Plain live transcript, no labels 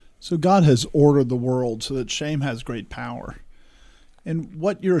So God has ordered the world so that shame has great power. And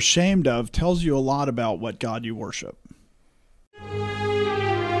what you're ashamed of tells you a lot about what God you worship.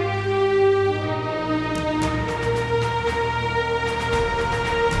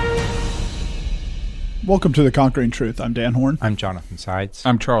 Welcome to The Conquering Truth. I'm Dan Horn. I'm Jonathan Sides.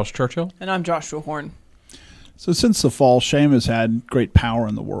 I'm Charles Churchill. And I'm Joshua Horn. So since the fall, shame has had great power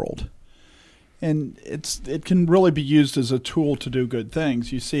in the world. And it can really be used as a tool to do good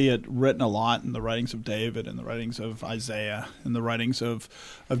things. You see it written a lot in the writings of David, in the writings of Isaiah, in the writings of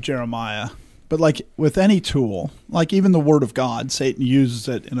Jeremiah. But like with any tool, like even the Word of God, Satan uses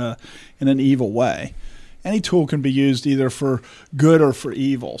it in an evil way. Any tool can be used either for good or for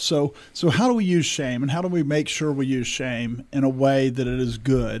evil. So how do we use shame, and how do we make sure we use shame in a way that it is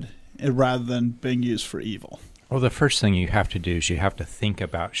good rather than being used for evil? Well, the first thing you have to do is you have to think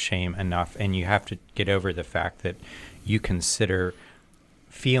about shame enough, and you have to get over the fact that you consider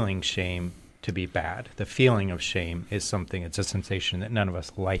feeling shame to be bad. The feeling of shame is something, it's a sensation that none of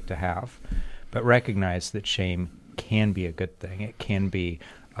us like to have. But recognize that shame can be a good thing. It can be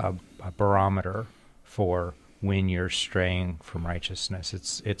a barometer for when you're straying from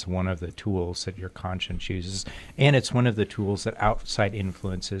righteousness. It's one of the tools that your conscience uses, and it's one of the tools that outside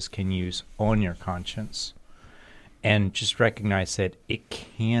influences can use on your conscience. And just recognize that it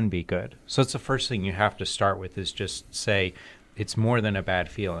can be good. So it's the first thing you have to start with, is just say it's more than a bad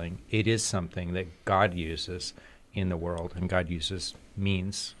feeling. It is something that God uses in the world, and God uses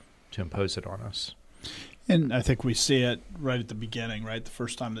means to impose it on us. And I think we see it right at the beginning, right? The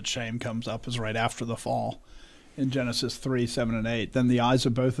first time that shame comes up is right after the fall. In Genesis 3, 7, and 8, then the eyes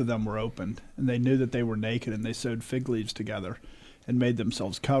of both of them were opened, and they knew that they were naked, and they sewed fig leaves together and made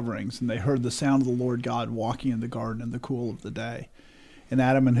themselves coverings. And they heard the sound of the Lord God walking in the garden in the cool of the day. And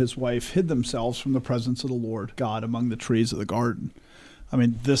Adam and his wife hid themselves from the presence of the Lord God among the trees of the garden. I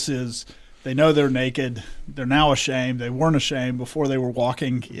mean, they know they're naked. They're now ashamed. They weren't ashamed before they were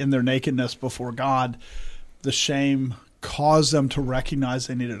walking in their nakedness before God. The shame caused them to recognize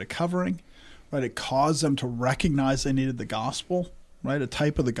they needed a covering, right? It caused them to recognize they needed the gospel, right? A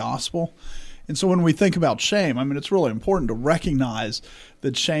type of the gospel. And so when we think about shame, I mean, it's really important to recognize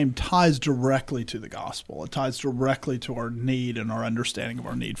that shame ties directly to the gospel. It ties directly to our need and our understanding of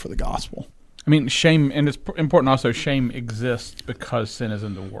our need for the gospel. I mean, shame, and it's important also, shame exists because sin is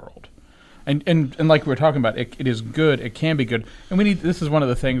in the world. And like we were talking about, it is good, it can be good. And this is one of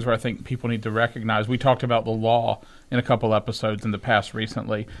the things where I think people need to recognize. We talked about the law in a couple episodes in the past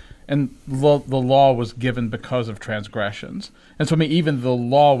recently, and the law was given because of transgressions. And so, I mean, even the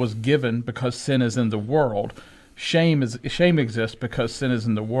law was given because sin is in the world. Shame exists because sin is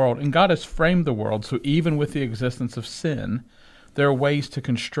in the world, and God has framed the world so even with the existence of sin, there are ways to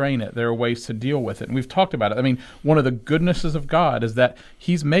constrain it. There are ways to deal with it. And we've talked about it. I mean, one of the goodnesses of God is that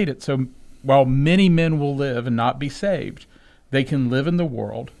He's made it so while many men will live and not be saved, they can live in the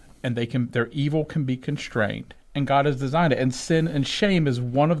world, and their evil can be constrained. And God has designed it. And sin and shame is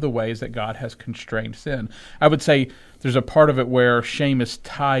one of the ways that God has constrained sin. I would say there's a part of it where shame is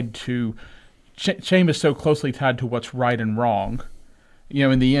tied to shame is so closely tied to what's right and wrong. You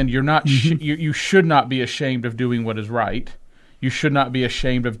know, in the end, you're not you should not be ashamed of doing what is right. You should not be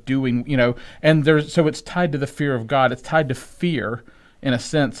ashamed of doing, so it's tied to the fear of God. It's tied to fear, in a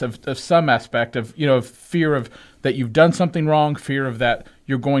sense, of some aspect of, of fear of that you've done something wrong, fear of that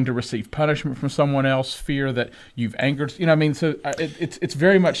you're going to receive punishment from someone else, fear that you've angered, so it's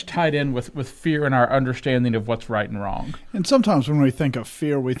very much tied in with fear and our understanding of what's right and wrong. And sometimes when we think of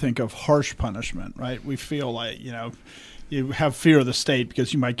fear, we think of harsh punishment, right? We feel like, you have fear of the state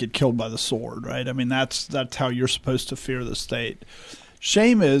because you might get killed by the sword, right? I mean, that's how you're supposed to fear the state.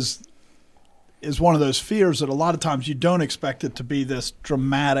 Shame is one of those fears that a lot of times you don't expect it to be this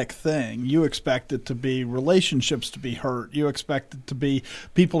dramatic thing. You expect it to be relationships to be hurt. You expect it to be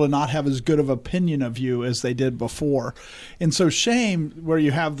people to not have as good of opinion of you as they did before. And so shame, where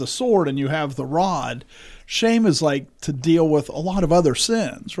you have the sword and you have the rod, shame is like to deal with a lot of other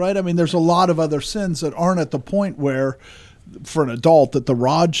sins, right? I mean, there's a lot of other sins that aren't at the point where, for an adult, that the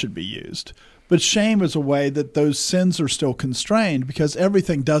rod should be used. But shame is a way that those sins are still constrained because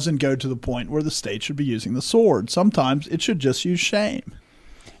everything doesn't go to the point where the state should be using the sword. Sometimes it should just use shame.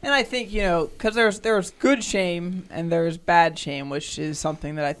 And I think, because there's good shame and there's bad shame, which is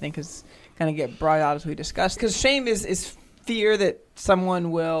something that I think is going to get brought out as we discuss. Because shame is fear that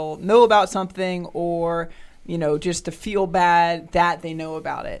someone will know about something or, just to feel bad that they know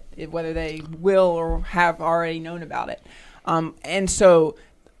about it, whether they will or have already known about it. And so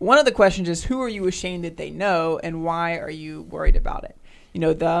one of the questions is, who are you ashamed that they know, and why are you worried about it?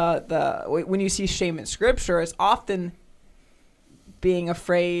 When you see shame in Scripture, it's often being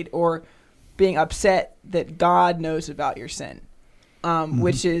afraid or being upset that God knows about your sin,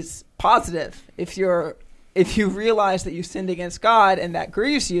 which is positive. If you realize that you sinned against God and that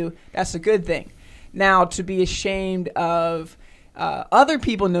grieves you, that's a good thing. Now, to be ashamed of other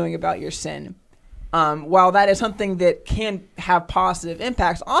people knowing about your sin, while that is something that can have positive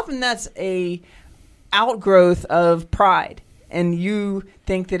impacts, often that's a outgrowth of pride. And you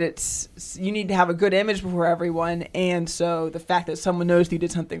think that you need to have a good image before everyone, and so the fact that someone knows you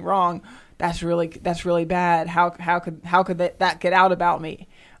did something wrong, that's really bad. How could that get out about me?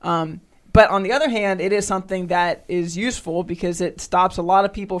 But on the other hand, it is something that is useful because it stops a lot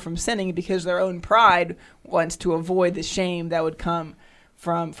of people from sinning because their own pride wants to avoid the shame that would come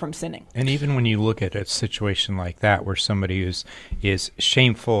from sinning. And even when you look at a situation like that where somebody is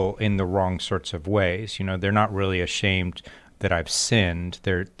shameful in the wrong sorts of ways, they're not really ashamed that I've sinned.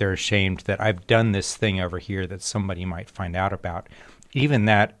 They're ashamed that I've done this thing over here that somebody might find out about. Even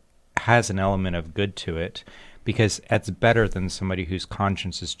that has an element of good to it, because it's better than somebody whose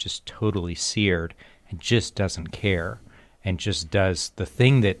conscience is just totally seared and just doesn't care and just does the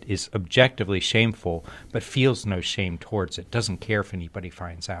thing that is objectively shameful but feels no shame towards it, doesn't care if anybody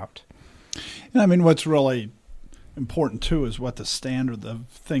finds out. And I mean, what's really important too is what the standard, the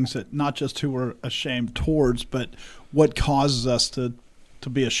things that not just who we're ashamed towards, but what causes us to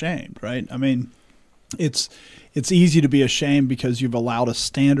be ashamed, right? I mean, it's easy to be ashamed because you've allowed a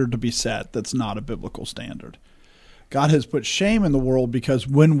standard to be set that's not a biblical standard. God has put shame in the world because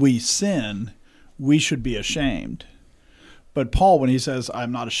when we sin, we should be ashamed. But Paul, when he says,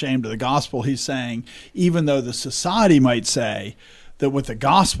 I'm not ashamed of the gospel, he's saying, even though the society might say that with the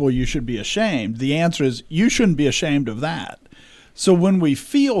gospel you should be ashamed, the answer is you shouldn't be ashamed of that. So when we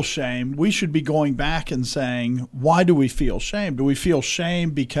feel shame, we should be going back and saying, why do we feel shame? Do we feel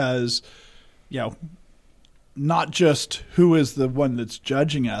shame because, not just who is the one that's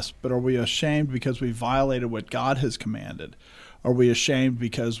judging us, but are we ashamed because we violated what God has commanded? Are we ashamed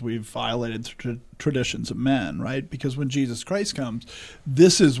because we've violated traditions of men, right? Because when Jesus Christ comes,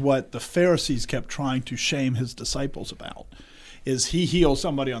 this is what the Pharisees kept trying to shame his disciples about, is he heals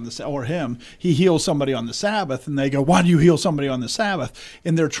somebody on he heals somebody on the Sabbath, and they go, why do you heal somebody on the Sabbath?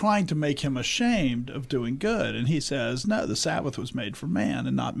 And they're trying to make him ashamed of doing good. And he says, no, the Sabbath was made for man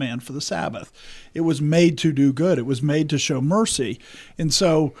and not man for the Sabbath. It was made to do good. It was made to show mercy. And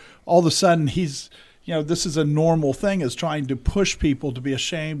so all of a sudden this is a normal thing, is trying to push people to be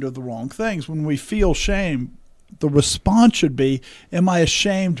ashamed of the wrong things. When we feel shame, the response should be, am I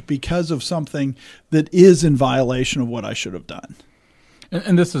ashamed because of something that is in violation of what I should have done?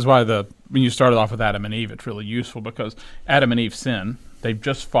 And this is why when you started off with Adam and Eve, it's really useful, because Adam and Eve sin. They've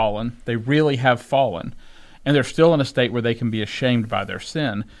just fallen. They really have fallen. And they're still in a state where they can be ashamed by their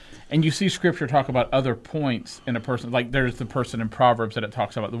sin. And you see Scripture talk about other points in a person. Like there's the person in Proverbs that it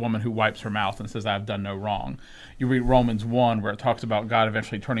talks about the woman who wipes her mouth and says, I've done no wrong. You read Romans 1 where it talks about God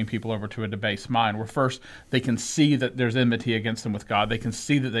eventually turning people over to a debased mind, where first they can see that there's enmity against them with God. They can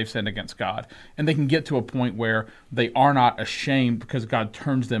see that they've sinned against God. And they can get to a point where they are not ashamed because God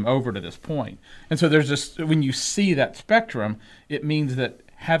turns them over to this point. And so there's this, when you see that spectrum, it means that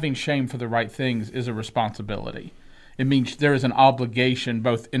having shame for the right things is a responsibility. It means there is an obligation,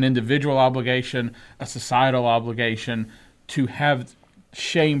 both an individual obligation, a societal obligation, to have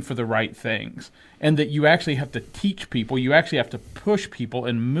shame for the right things. And that you actually have to teach people, you actually have to push people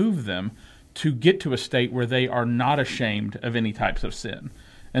and move them to get to a state where they are not ashamed of any types of sin.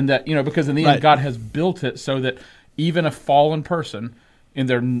 And that, because in the end, God has built it so that even a fallen person in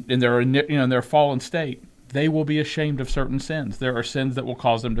their fallen state, they will be ashamed of certain sins. There are sins that will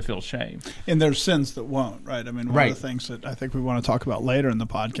cause them to feel shame. And there's sins that won't, right? I mean, one of the things that I think we want to talk about later in the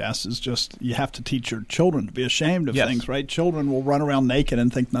podcast is just you have to teach your children to be ashamed of things, right? Children will run around naked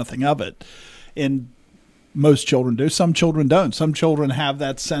and think nothing of it. And most children do. Some children don't. Some children have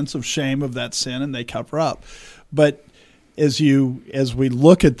that sense of shame of that sin and they cover up. But as we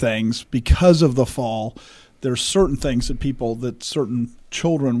look at things, because of the fall, there's certain things that certain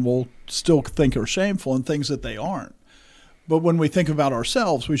children will still think are shameful and things that they aren't. But when we think about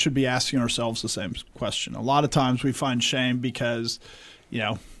ourselves, we should be asking ourselves the same question. A lot of times we find shame because,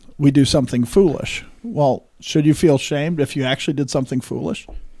 we do something foolish. Well, should you feel shamed if you actually did something foolish?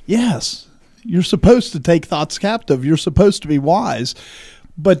 Yes. You're supposed to take thoughts captive. You're supposed to be wise.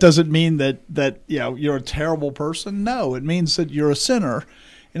 But does it mean that you're a terrible person? No, it means that you're a sinner.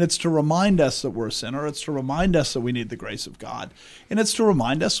 And it's to remind us that we're a sinner. It's to remind us that we need the grace of God. And it's to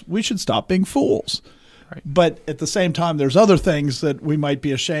remind us we should stop being fools. Right. But at the same time, there's other things that we might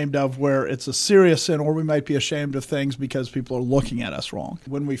be ashamed of where it's a serious sin, or we might be ashamed of things because people are looking at us wrong.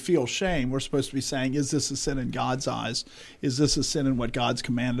 When we feel shame, we're supposed to be saying, is this a sin in God's eyes? Is this a sin in what God's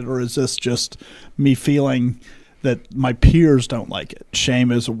commanded? Or is this just me feeling that my peers don't like it? Shame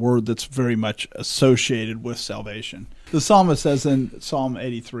is a word that's very much associated with salvation. The psalmist says in Psalm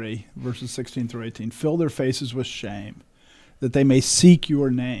 83, verses 16 through 18, fill their faces with shame, that they may seek your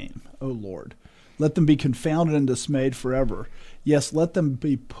name, O Lord. Let them be confounded and dismayed forever. Yes, let them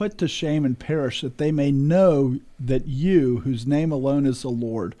be put to shame and perish, that they may know that you, whose name alone is the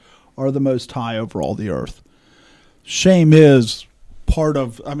Lord, are the Most High over all the earth. Shame is part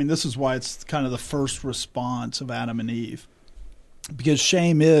of, this is why it's kind of the first response of Adam and Eve. Because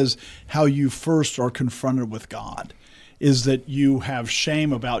shame is how you first are confronted with God, is that you have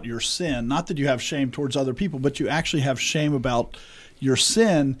shame about your sin. Not that you have shame towards other people, but you actually have shame about your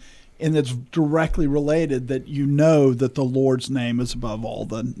sin. And it's directly related that you know that the Lord's name is above all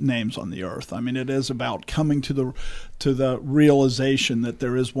the names on the earth. It is about coming to the realization that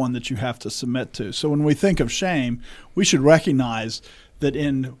there is one that you have to submit to. So when we think of shame, we should recognize that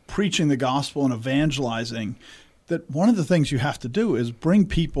in preaching the gospel and evangelizing, that one of the things you have to do is bring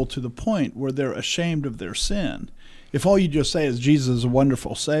people to the point where they're ashamed of their sin. If all you just say is Jesus is a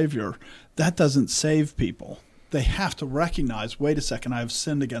wonderful Savior, that doesn't save people. They have to recognize, wait a second, I have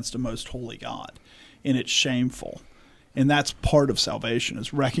sinned against a most holy God, and it's shameful. And that's part of salvation,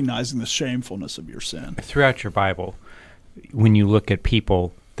 is recognizing the shamefulness of your sin. Throughout your Bible, when you look at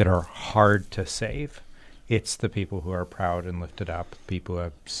people that are hard to save, it's the people who are proud and lifted up, people who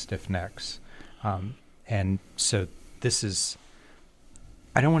have stiff necks. And so this is,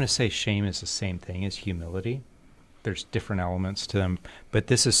 I don't want to say shame is the same thing as humility. There's different elements to them, but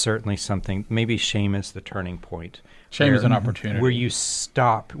this is certainly something, maybe shame is the turning point. Shame is an opportunity. Where you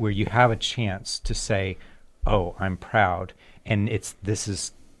stop, where you have a chance to say, oh, I'm proud, and this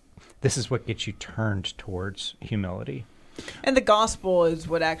is what gets you turned towards humility. And the gospel is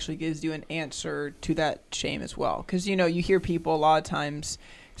what actually gives you an answer to that shame as well. Because, you hear people a lot of times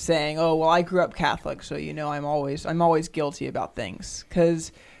saying, oh, well, I grew up Catholic, so, I'm always guilty about things.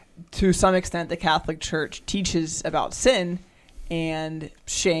 Because to some extent, the Catholic Church teaches about sin and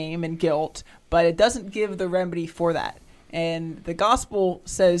shame and guilt, but it doesn't give the remedy for that. And the gospel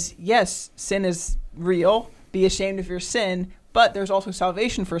says, yes, sin is real, be ashamed of your sin, but there's also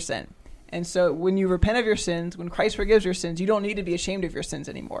salvation for sin. And so when you repent of your sins, when Christ forgives your sins, you don't need to be ashamed of your sins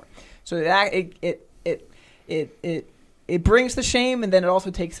anymore. So that it brings the shame, and then it also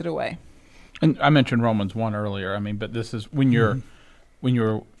takes it away. And I mentioned Romans 1 earlier. But this is when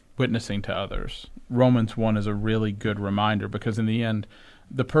you're witnessing to others. Romans 1 is a really good reminder, because in the end,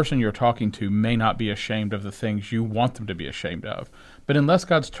 the person you're talking to may not be ashamed of the things you want them to be ashamed of. But unless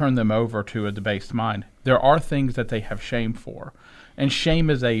God's turned them over to a debased mind, there are things that they have shame for. And shame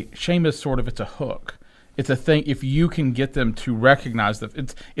is it's a hook. It's a thing. If you can get them to recognize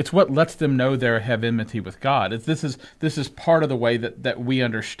that, it's what lets them know they have enmity with God. This is part of the way that we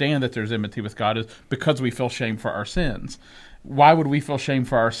understand that there's enmity with God, is because we feel shame for our sins. Why would we feel shame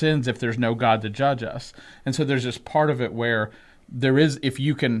for our sins if there's no God to judge us? And so there's this part of it where there is, if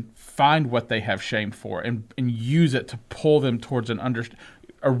you can find what they have shame for and use it to pull them towards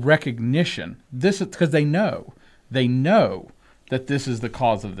a recognition. This is because they know that this is the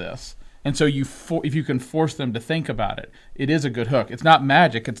cause of this. And so if you can force them to think about it, it is a good hook. It's not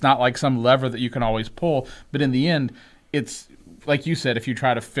magic. It's not like some lever that you can always pull. But in the end, it's like you said, if you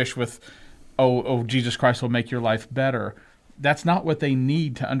try to fish with, oh, Jesus Christ will make your life better, that's not what they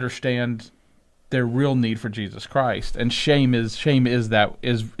need to understand their real need for Jesus Christ. And shame is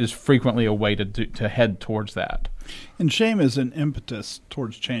frequently a way to head towards that. And shame is an impetus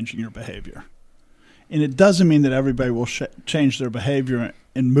towards changing your behavior. And it doesn't mean that everybody will change their behavior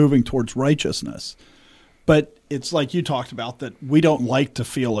in moving towards righteousness. But it's like you talked about, that we don't like to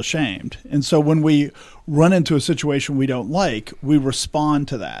feel ashamed. And so when we run into a situation we don't like, we respond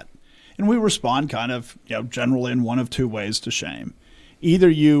to that. And we respond kind of, generally in one of two ways to shame. Either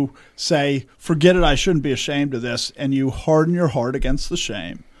you say, forget it, I shouldn't be ashamed of this, and you harden your heart against the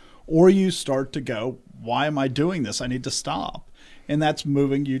shame. Or you start to go, why am I doing this? I need to stop. And that's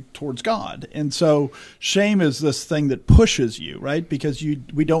moving you towards God. And so shame is this thing that pushes you, right? Because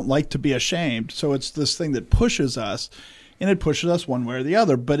we don't like to be ashamed. So it's this thing that pushes us, and it pushes us one way or the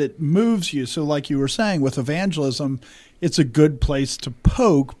other, but it moves you. So like you were saying, with evangelism, it's a good place to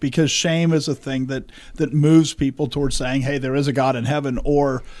poke, because shame is a thing that moves people towards saying, hey, there is a God in heaven,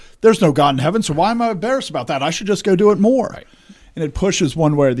 or there's no God in heaven, so why am I embarrassed about that? I should just go do it more. Right. And it pushes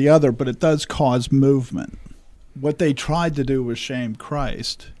one way or the other, but it does cause movement. What they tried to do was shame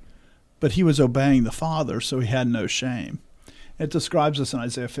Christ, but he was obeying the Father, so he had no shame. It describes this in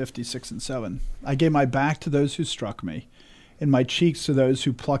Isaiah 50:6-7. I gave my back to those who struck me, and my cheeks to those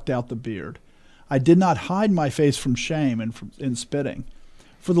who plucked out the beard. I did not hide my face from shame and in spitting.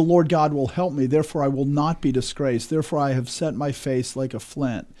 For the Lord God will help me, therefore I will not be disgraced. Therefore I have set my face like a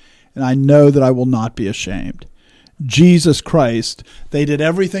flint, and I know that I will not be ashamed. Jesus Christ, they did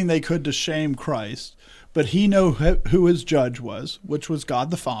everything they could to shame Christ, but he knew who his judge was, which was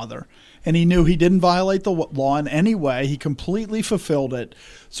God the Father, and he knew he didn't violate the law in any way. He completely fulfilled it.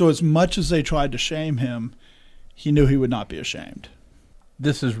 So as much as they tried to shame him, he knew he would not be ashamed.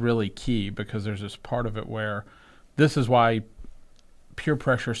 This is really key, because there's this part of it where this is why peer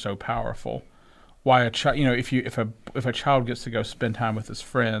pressure is so powerful. Why a child, if a child gets to go spend time with his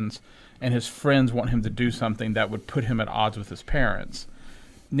friends, and his friends want him to do something that would put him at odds with his parents,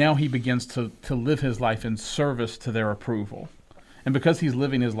 now he begins to live his life in service to their approval. And because he's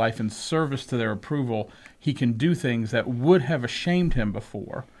living his life in service to their approval, he can do things that would have ashamed him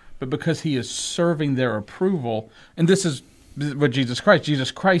before. But because he is serving their approval, and this is what Jesus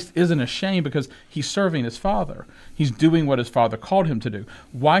Christ isn't ashamed because he's serving his Father. He's doing what his Father called him to do.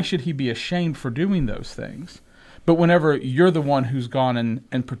 Why should he be ashamed for doing those things? But whenever you're the one who's gone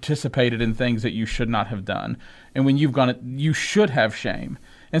and participated in things that you should not have done, and when you've gone, you should have shame.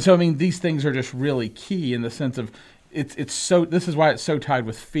 And so, these things are just really key in the sense of it's so. This is why it's so tied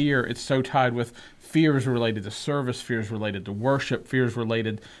with fear. It's so tied with fears related to service, fears related to worship, fears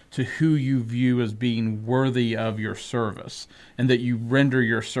related to who you view as being worthy of your service, and that you render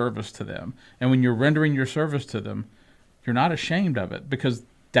your service to them. And when you're rendering your service to them, you're not ashamed of it, because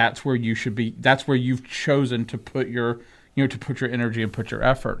that's where you should be. That's where you've chosen to put your energy and put your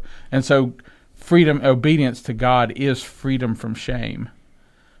effort. And so obedience to God is freedom from shame.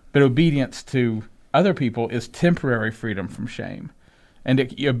 But obedience to other people is temporary freedom from shame. And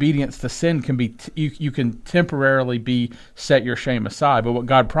obedience to sin can be, you can temporarily set your shame aside. But what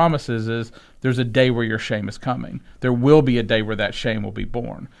God promises is there's a day where your shame is coming. There will be a day where that shame will be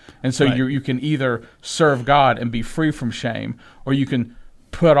born. And so you can either serve God and be free from shame, or you can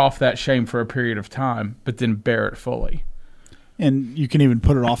put off that shame for a period of time, but then bear it fully. And you can even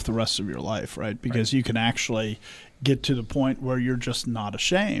put it off the rest of your life, right? Because you can actually get to the point where you're just not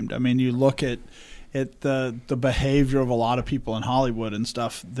ashamed. You look at the behavior of a lot of people in Hollywood and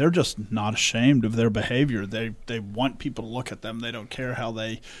stuff. They're just not ashamed of their behavior. They want people to look at them. They don't care how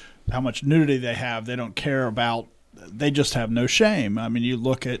much nudity they have. They don't care about. They just have no shame. You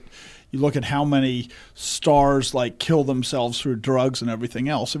look at how many stars kill themselves through drugs and everything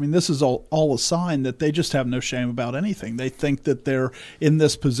else. This is all a sign that they just have no shame about anything. They think that they're in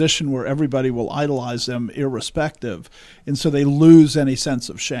this position where everybody will idolize them irrespective. And so they lose any sense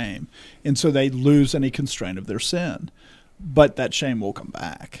of shame. And so they lose any constraint of their sin. But that shame will come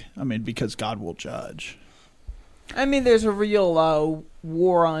back. Because God will judge. There's a real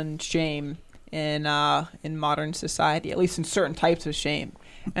war on shame in modern society, at least in certain types of shame.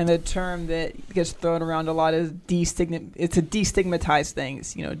 And the term that gets thrown around a lot is it's a destigmatize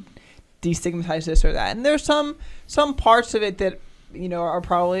things, destigmatize this or that. And there's some parts of it that, are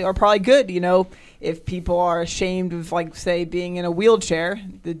probably good. If people are ashamed of, say, being in a wheelchair,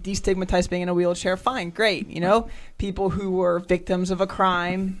 the destigmatize being in a wheelchair, fine, great. People who were victims of a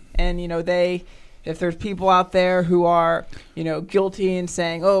crime, and, if there's people out there who are, guilty and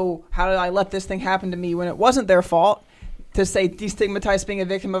saying, oh, how did I let this thing happen to me when it wasn't their fault? To say destigmatize being a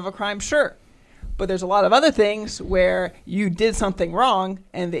victim of a crime, sure. But there's a lot of other things where you did something wrong,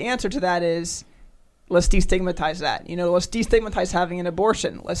 and the answer to that is, let's destigmatize that. Let's destigmatize having an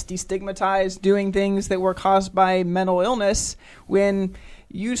abortion. Let's destigmatize doing things that were caused by mental illness when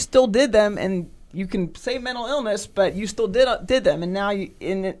you still did them, and you can say mental illness, but you still did them. And now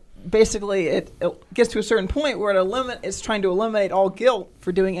basically it gets to a certain point where it's trying to eliminate all guilt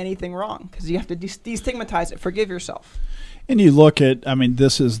for doing anything wrong, because you have to destigmatize it, forgive yourself. And you look at,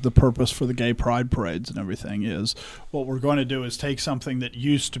 this is the purpose for the gay pride parades and everything, is what we're going to do is take something that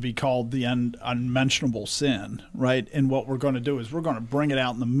used to be called the unmentionable sin, right? And what we're going to do is we're going to bring it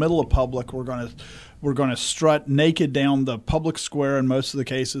out in the middle of public. We're going to strut naked down the public square. In most of the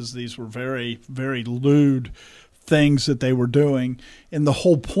cases, these were very, very lewd things that they were doing. And the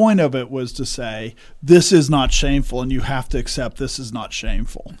whole point of it was to say, this is not shameful, and you have to accept this is not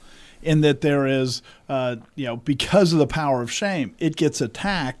shameful. In that there is, because of the power of shame, it gets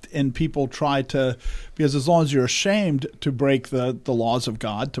attacked, and people try to, because as long as you're ashamed to break the laws of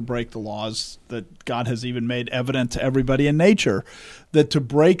God, to break the laws that God has even made evident to everybody in nature, that to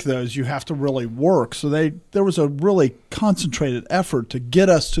break those, you have to really work. So there was a really concentrated effort to get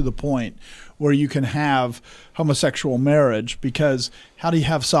us to the point where you can have homosexual marriage, because how do you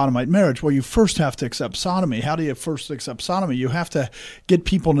have sodomite marriage? Well, you first have to accept sodomy. How do you first accept sodomy? You have to get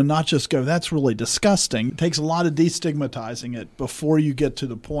people to not just go, that's really disgusting. It takes a lot of destigmatizing it before you get to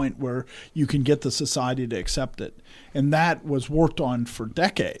the point where you can get the society to accept it. And that was worked on for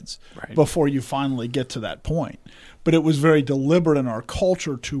decades before you finally get to that point. But it was very deliberate in our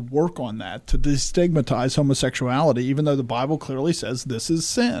culture to work on that, to destigmatize homosexuality, even though the Bible clearly says this is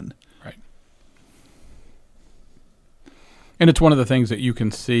sin. Right. And it's one of the things that you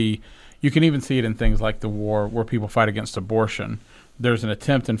can see. You can even see it in things like the war where people fight against abortion. There's an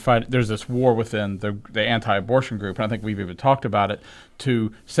attempt and fight. There's this war within the anti-abortion group, and I think we've even talked about it,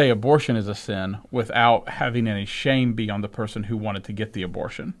 to say abortion is a sin without having any shame be on the person who wanted to get the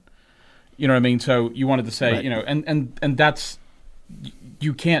abortion. You know what I mean? So you wanted to say, right. And that's,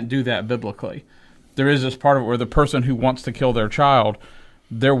 you can't do that biblically. There is this part of it where the person who wants to kill their child,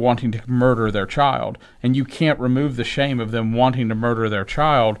 they're wanting to murder their child, and you can't remove the shame of them wanting to murder their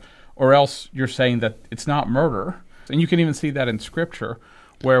child, or else you're saying that it's not murder. And you can even see that in Scripture,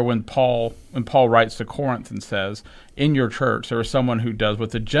 where when Paul writes to Corinth and says, in your church there is someone who does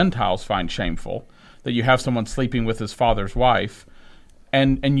what the Gentiles find shameful, that you have someone sleeping with his father's wife,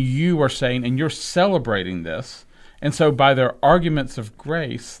 and you are saying, and you're celebrating this. And so by their arguments of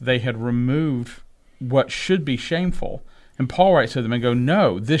grace, they had removed what should be shameful. And Paul writes to them and go,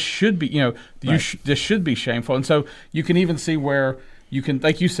 no, this should be, this should be shameful. And so you can even see where you can,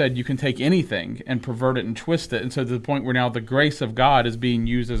 like you said, you can take anything and pervert it and twist it. And so to the point where now the grace of God is being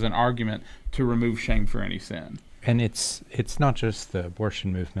used as an argument to remove shame for any sin. And it's not just the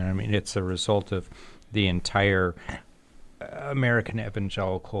abortion movement. I mean, it's a result of the entire American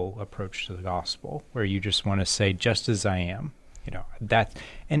evangelical approach to the gospel, where you just want to say, just as I am, that,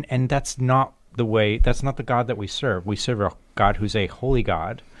 and that's not the way, that's not the God that we serve. We serve a God who's a holy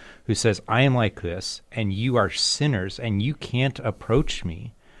God, who says, I am like this, and you are sinners, and you can't approach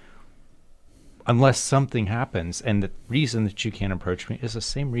me unless something happens. And the reason that you can't approach me is the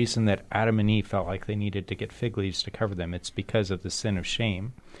same reason that Adam and Eve felt like they needed to get fig leaves to cover them. It's because of the sin of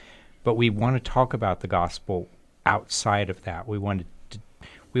shame. But we want to talk about the gospel outside of that. We want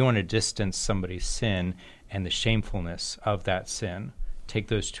to distance somebody's sin and the shamefulness of that sin, take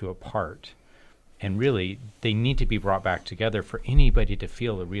those two apart. And really, they need to be brought back together for anybody to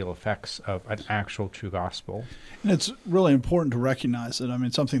feel the real effects of an actual true gospel. And it's really important to recognize that. I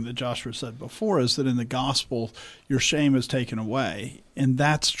mean, something that Joshua said before is that in the gospel, your shame is taken away. And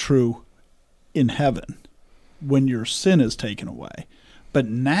that's true in heaven when your sin is taken away. But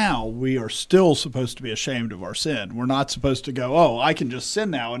now we are still supposed to be ashamed of our sin. We're not supposed to go, oh, I can just sin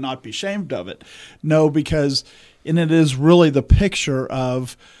now and not be ashamed of it. No, because and it is really the picture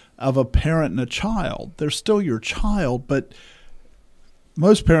of a parent and a child. They're still your child, but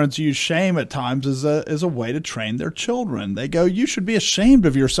most parents use shame at times as a way to train their children. They go, you should be ashamed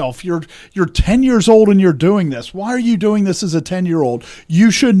of yourself. You're 10 years old and you're doing this. Why are you doing this as a 10-year-old?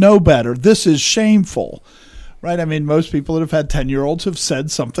 You should know better. This is shameful. Right? I mean, most people that have had 10-year-olds have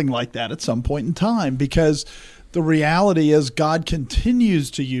said something like that at some point in time, because the reality is God continues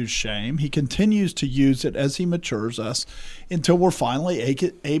to use shame. He continues to use it as he matures us until we're finally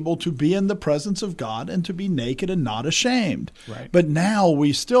able to be in the presence of God and to be naked and not ashamed. Right. But now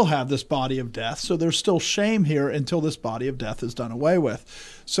we still have this body of death, so there's still shame here until this body of death is done away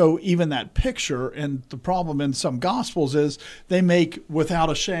with. So even that picture, and the problem in some gospels is they make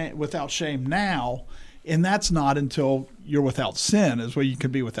without shame now. And that's not until you're without sin is where you can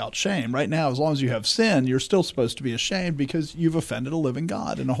be without shame. Right now, as long as you have sin, you're still supposed to be ashamed because you've offended a living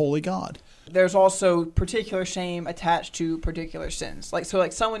God and a holy God. There's also particular shame attached to particular sins. Like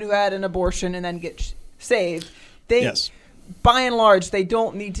someone who had an abortion and then gets saved, Yes. By and large, they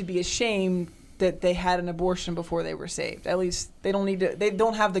don't need to be ashamed that they had an abortion before they were saved. At least they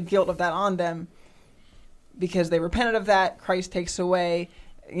don't have the guilt of that on them because they repented of that. Christ takes away.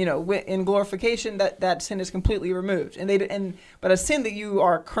 In glorification, that sin is completely removed, but a sin that you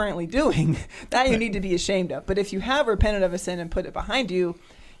are currently doing, that you need to be ashamed of. But if you have repented of a sin and put it behind you,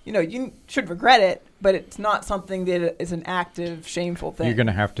 you should regret it, but it's not something that is an active, shameful thing. You're going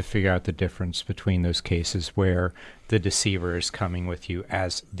to have to figure out the difference between those cases where the deceiver is coming with you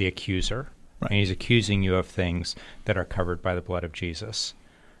as the accuser, right, and he's accusing you of things that are covered by the blood of Jesus.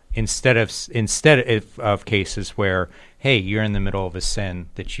 Instead of cases where, hey, you're in the middle of a sin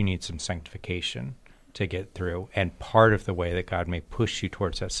that you need some sanctification to get through, and part of the way that God may push you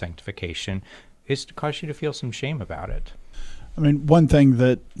towards that sanctification is to cause you to feel some shame about it. I mean, one thing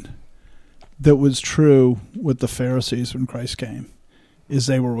that was true with the Pharisees when Christ came is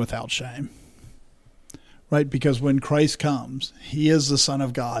they were without shame. right? Because when Christ comes, he is the Son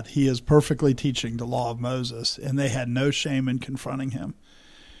of God. He is perfectly teaching the law of Moses, and they had no shame in confronting him.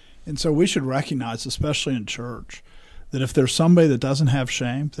 And so we should recognize, especially in church, that if there's somebody that doesn't have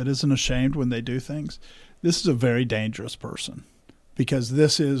shame, that isn't ashamed when they do things, this is a very dangerous person, because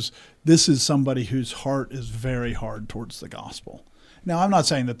this is somebody whose heart is very hard towards the gospel. Now, I'm not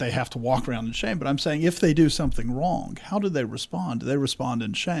saying that they have to walk around in shame, but I'm saying if they do something wrong, how do they respond? Do they respond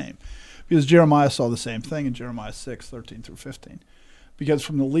in shame? Because Jeremiah saw the same thing in Jeremiah 6:13-15. Because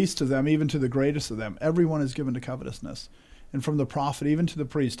from the least of them, even to the greatest of them, everyone is given to covetousness. And from the prophet, even to the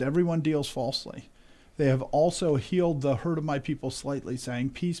priest, everyone deals falsely. They have also healed the hurt of my people slightly, saying,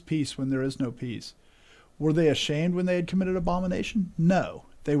 peace, peace, when there is no peace. Were they ashamed when they had committed abomination? No,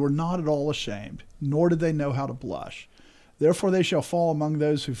 they were not at all ashamed, nor did they know how to blush. Therefore they shall fall among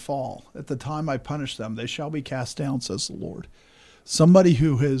those who fall. At the time I punish them, they shall be cast down, says the Lord. Somebody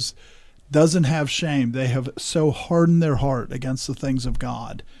who doesn't have shame, they have so hardened their heart against the things of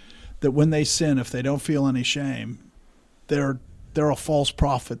God that when they sin, if they don't feel any shame, they're a false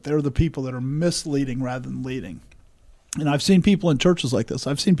prophet. They're the people that are misleading rather than leading. And I've seen people in churches like this.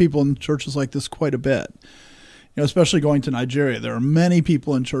 I've seen people in churches like this quite a bit. Especially going to Nigeria, there are many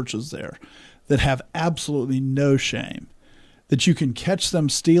people in churches there that have absolutely no shame, that you can catch them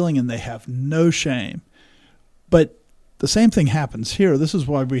stealing and they have no shame. But the same thing happens here. This is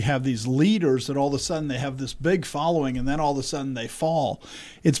why we have these leaders that all of a sudden they have this big following and then all of a sudden they fall.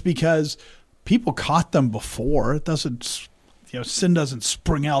 It's because people caught them before. It doesn't, sin doesn't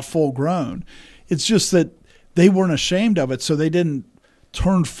spring out full grown. It's just that they weren't ashamed of it, so they didn't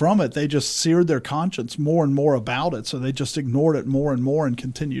turn from it. They just seared their conscience more and more about it, so they just ignored it more and more and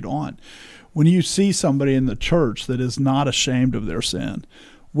continued on. When you see somebody in the church that is not ashamed of their sin,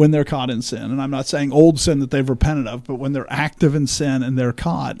 when they're caught in sin, and I'm not saying old sin that they've repented of, but when they're active in sin and they're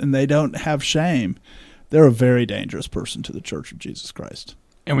caught and they don't have shame, they're a very dangerous person to the Church of Jesus Christ.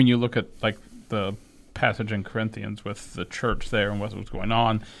 And when you look at like the passage in Corinthians with the church there and what was going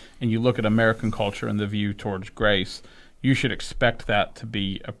on, and you look at American culture and the view towards grace, you should expect that to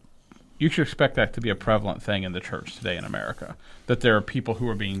be a prevalent thing in the church today in America. That there are people who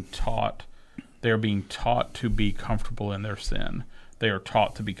are being taught, they are being taught to be comfortable in their sin. They are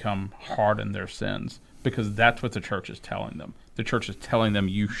taught to become hard in their sins because that's what the church is telling them. The church is telling them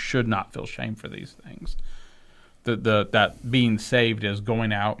you should not feel shame for these things. That being saved is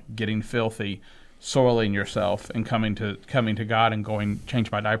going out, getting filthy, soiling yourself, and coming to God and going,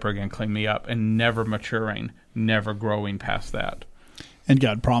 change my diaper again, clean me up, and never maturing, never growing past that. And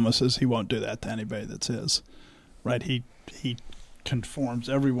God promises he won't do that to anybody that's his, right? He conforms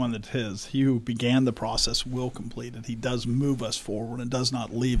everyone that's his. He who began the process will complete it. He does move us forward and does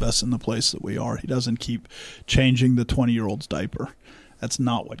not leave us in the place that we are. He doesn't keep changing the 20-year-old's diaper. That's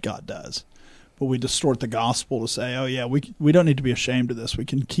not what God does. But we distort the gospel to say, oh yeah, we don't need to be ashamed of this. We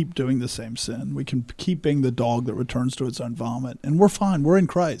can keep doing the same sin. We can keep being the dog that returns to its own vomit. And we're fine. We're in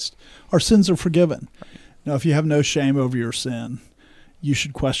Christ. Our sins are forgiven. Now, if you have no shame over your sin, you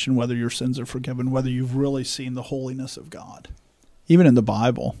should question whether your sins are forgiven, whether you've really seen the holiness of God. Even in the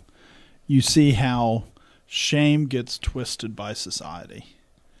Bible, you see how shame gets twisted by society.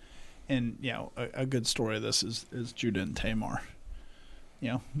 And, a good story of this is Judah and Tamar.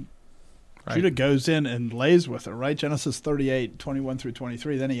 Right. Judah goes in and lays with her, right? Genesis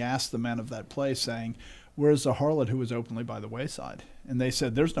 38:21-23. Then he asked the men of that place, saying, where is the harlot who was openly by the wayside? And they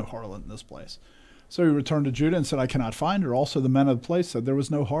said, there's no harlot in this place. So he returned to Judah and said, I cannot find her. Also the men of the place said, there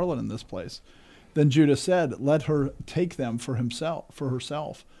was no harlot in this place. Then Judah said, let her take them for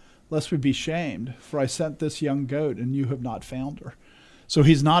herself, lest we be shamed, for I sent this young goat, and you have not found her. So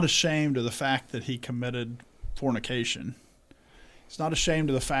he's not ashamed of the fact that he committed fornication. He's not ashamed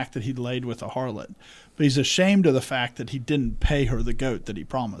of the fact that he laid with a harlot, but he's ashamed of the fact that he didn't pay her the goat that he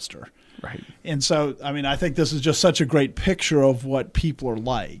promised her. Right. And so, I think this is just such a great picture of what people are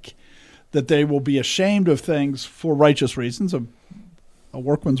like, that they will be ashamed of things for righteous reasons. A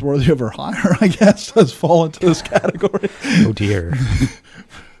workman's worthy of her hire, I guess, does fall into this category. Oh, dear.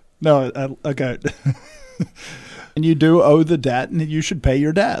 No, a goat. And you do owe the debt, and you should pay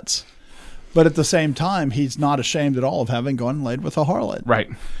your debts. But at the same time, he's not ashamed at all of having gone and laid with a harlot. Right.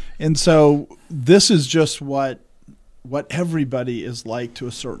 And so this is just what everybody is like to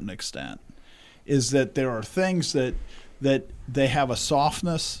a certain extent, is that there are things that they have a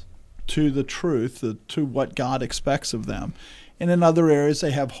softness to the truth, to what God expects of them. And in other areas, they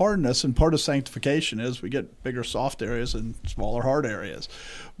have hardness, and part of sanctification is we get bigger soft areas and smaller hard areas.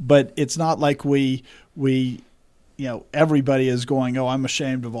 But it's not like we everybody is going, oh, I'm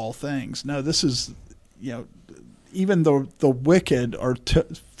ashamed of all things. No, this is, even the wicked are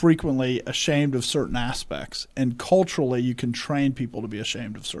frequently ashamed of certain aspects, and culturally you can train people to be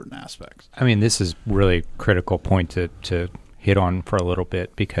ashamed of certain aspects. I mean, this is really a critical point to hit on for a little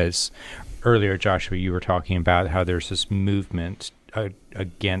bit, because earlier, Joshua, you were talking about how there's this movement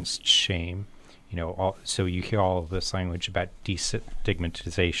against shame. So you hear all of this language about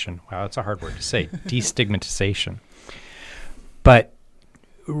destigmatization. Wow, that's a hard word to say, destigmatization. But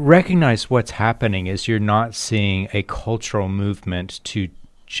recognize what's happening is you're not seeing a cultural movement to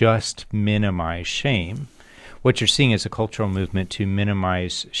just minimize shame. What you're seeing is a cultural movement to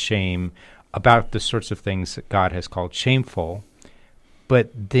minimize shame about the sorts of things that God has called shameful.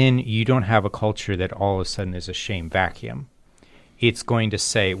 But then you don't have a culture that all of a sudden is a shame vacuum. It's going to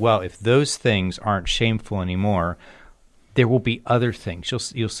say, well, if those things aren't shameful anymore, there will be other things.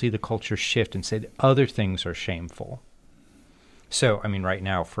 You'll see the culture shift and say that other things are shameful. So, I mean, right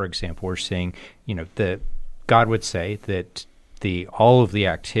now, for example, we're seeing, God would say that all of the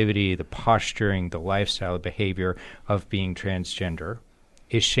activity, the posturing, the lifestyle, the behavior of being transgender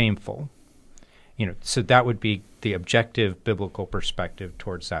is shameful. So that would be the objective biblical perspective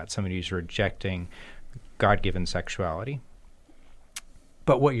towards that. Somebody who's rejecting God-given sexuality.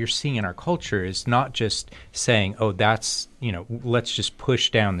 But what you're seeing in our culture is not just saying, oh, that's, let's just push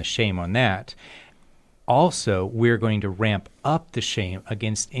down the shame on that. Also, we're going to ramp up the shame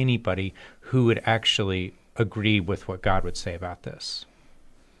against anybody who would actually agree with what God would say about this.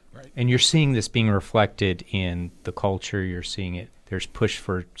 Right. And you're seeing this being reflected in the culture. You're seeing it. There's push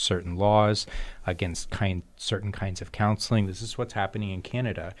for certain laws against certain kinds of counseling. This is what's happening in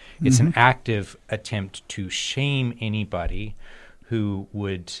Canada. It's an active attempt to shame anybody who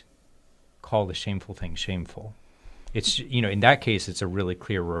would call the shameful thing shameful. It's, in that case, it's a really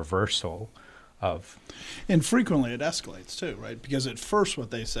clear reversal of. And frequently it escalates too, right? Because at first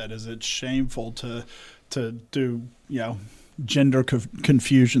what they said is it's shameful to do, gender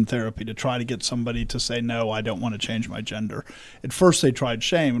confusion therapy, to try to get somebody to say, no, I don't want to change my gender. At first they tried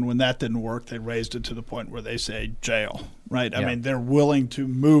shame, and when that didn't work, they raised it to the point where they say jail, right? Yeah. I mean, they're willing to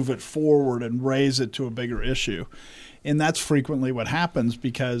move it forward and raise it to a bigger issue. And that's frequently what happens,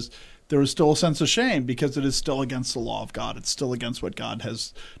 because there is still a sense of shame, because it is still against the law of God. It's still against what God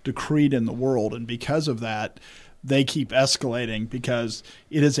has decreed in the world. And because of that, they keep escalating, because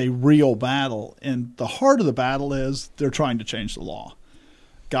it is a real battle. And the heart of the battle is they're trying to change the law.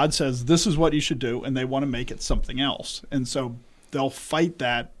 God says, this is what you should do, and they want to make it something else. And so they'll fight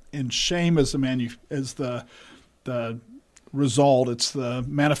that, and shame is the result. It's the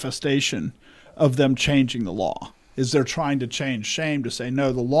manifestation of them changing the law. Is they're trying to change shame to say,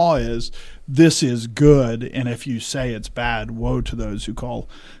 no, the law is this is good, and if you say it's bad, woe to those who call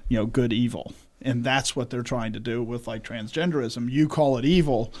good evil. And that's what they're trying to do with transgenderism. You call it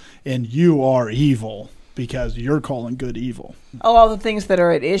evil, and you are evil because you're calling good evil. A lot of the things that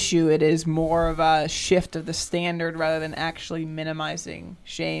are at issue, it is more of a shift of the standard rather than actually minimizing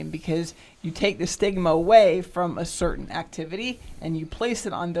shame, because you take the stigma away from a certain activity and you place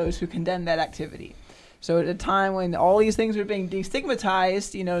it on those who condemn that activity. So at a time when all these things are being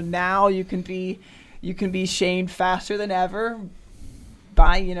destigmatized, now you can be shamed faster than ever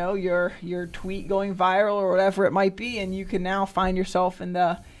by, your tweet going viral or whatever it might be, and you can now find yourself in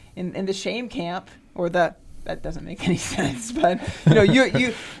the shame camp, or that doesn't make any sense, but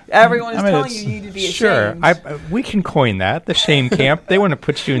everyone is telling you need to be ashamed. Sure, we can coin that, the shame camp. They want to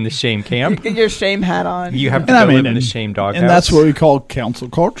put you in the shame camp. Get your shame hat on. You have to live in the shame doghouse. And that's what we call cancel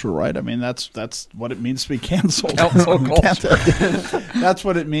culture, right? I mean, that's what it means to be canceled. Cancel culture. That's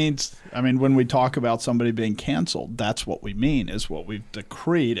what it means. I mean, when we talk about somebody being canceled, that's what we mean, is what we've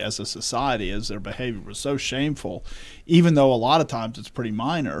decreed as a society, is their behavior was so shameful, even though a lot of times it's pretty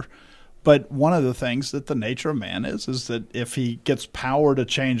minor. But one of the things that the nature of man is that if he gets power to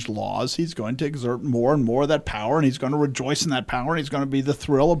change laws, he's going to exert more and more of that power, and he's going to rejoice in that power, and he's going to be the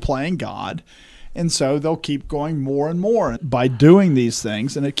thrill of playing God. And so they'll keep going more and more by doing these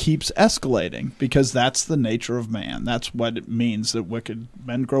things, and it keeps escalating, because that's the nature of man. That's what it means that wicked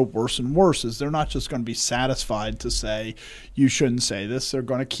men grow worse and worse, is they're not just going to be satisfied to say, you shouldn't say this. They're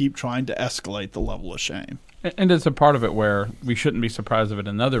going to keep trying to escalate the level of shame. And it's a part of it where we shouldn't be surprised of it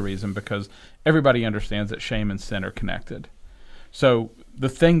another reason, because everybody understands that shame and sin are connected. So the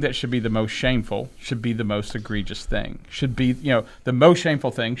thing that should be the most shameful should be the most egregious thing. Should be, the most shameful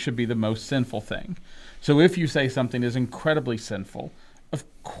thing should be the most sinful thing. So if you say something is incredibly sinful, of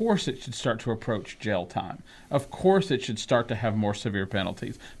course it should start to approach jail time. Of course it should start to have more severe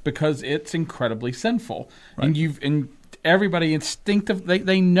penalties, because it's incredibly sinful. Right. And everybody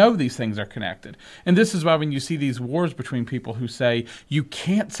they know these things are connected. And this is why when you see these wars between people who say, you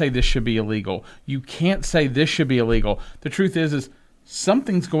can't say this should be illegal, you can't say this should be illegal. The truth is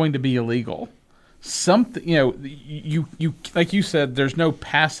something's going to be illegal. Something, you like you said, there's no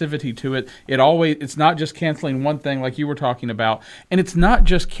passivity to it. It's not just canceling one thing like you were talking about. And it's not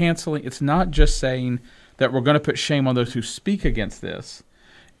just canceling, it's not just saying that we're going to put shame on those who speak against this.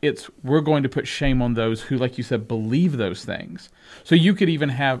 We're going to put shame on those who, like you said, believe those things. So you could even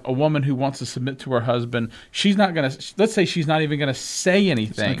have a woman who wants to submit to her husband. She's not going to, let's say she's not even going to say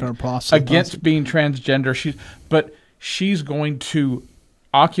anything against being transgender. But she's going to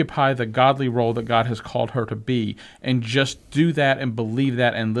occupy the godly role that God has called her to be and just do that and believe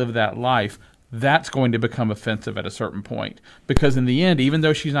that and live that life. That's going to become offensive at a certain point. Because in the end, even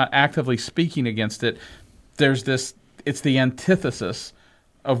though she's not actively speaking against it, it's the antithesis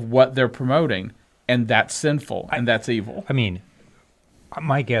of what they're promoting, and that's sinful, and that's evil. I mean,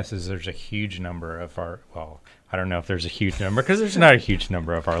 my guess is there's a huge number of I don't know if there's a huge number because there's not a huge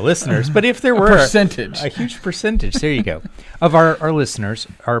number of our listeners, but if there were a huge percentage, there you go, of our listeners,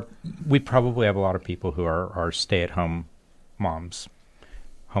 we probably have a lot of people who are stay-at-home moms,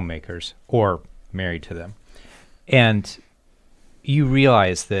 homemakers, or married to them. And you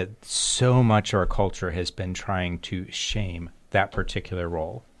realize that so much our culture has been trying to shame that particular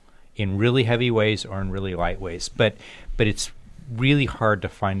role in really heavy ways or in really light ways. But it's really hard to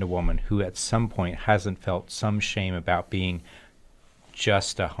find a woman who at some point hasn't felt some shame about being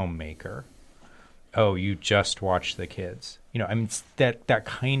just a homemaker. Oh, you just watch the kids. I mean, that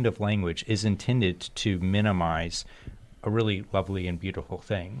kind of language is intended to minimize a really lovely and beautiful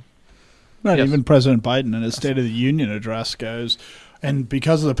thing. Right. Yes. Even President Biden in his State of the Union address goes, and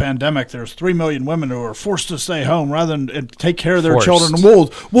because of the pandemic, there's 3 million women who are forced to stay home rather than take care of their children.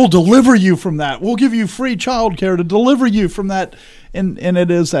 And we'll deliver you from that. We'll give you free child care to deliver you from that. And it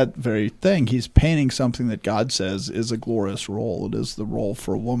is that very thing. He's painting something that God says is a glorious role. It is the role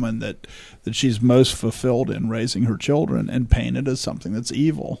for a woman that she's most fulfilled in, raising her children, and painted as something that's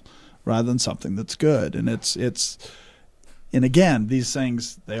evil rather than something that's good. And and again, these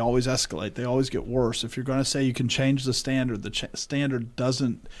things, they always escalate. They always get worse. If you're going to say you can change the standard, the standard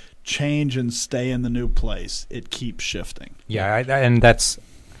doesn't change and stay in the new place. It keeps shifting. Yeah, and that's,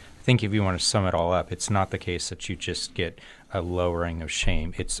 I think if you want to sum it all up, it's not the case that you just get a lowering of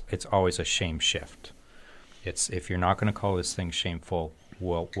shame. It's always a shame shift. It's, if you're not going to call this thing shameful,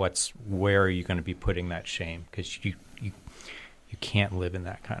 well, where are you going to be putting that shame? Because you can't live in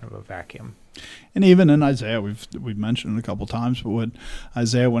that kind of a vacuum. And even in Isaiah, we've mentioned it a couple times, but when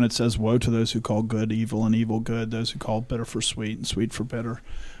it says, woe to those who call good evil and evil good, those who call bitter for sweet and sweet for bitter,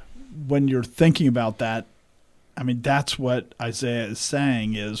 when you're thinking about that, I mean, that's what Isaiah is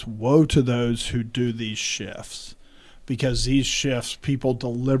saying is, woe to those who do these shifts. Because these shifts, people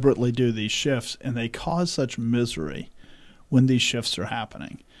deliberately do these shifts, and they cause such misery when these shifts are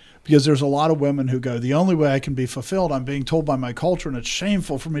happening. Because there's a lot of women who go, the only way I can be fulfilled, I'm being told by my culture, and it's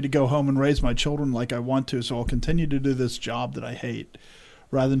shameful for me to go home and raise my children like I want to, so I'll continue to do this job that I hate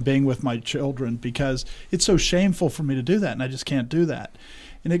rather than being with my children because it's so shameful for me to do that, and I just can't do that.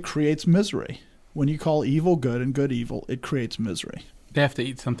 And it creates misery. When you call evil good and good evil, it creates misery. They have to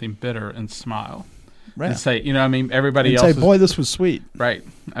eat something bitter and smile. Right. And say, I mean, everybody and else say, boy, this was sweet. Right.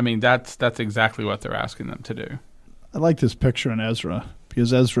 I mean, that's exactly what they're asking them to do. I like this picture in Ezra.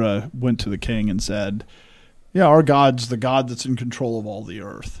 Because Ezra went to the king and said, yeah, our God's the God that's in control of all the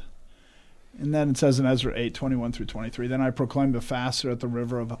earth. And then it says in Ezra 8:21-23, then I proclaimed a fast at the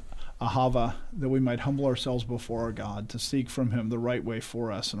river of Ahava, that we might humble ourselves before our God, to seek from him the right way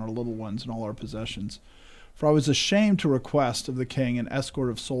for us and our little ones and all our possessions. For I was ashamed to request of the king an escort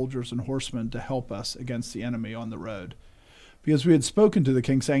of soldiers and horsemen to help us against the enemy on the road. Because we had spoken to the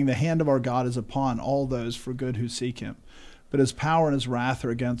king, saying, the hand of our God is upon all those for good who seek him. But his power and his wrath are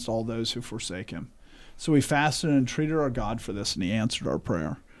against all those who forsake him. So we fasted and entreated our God for this, and he answered our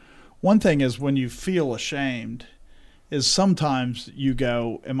prayer. One thing is when you feel ashamed is sometimes you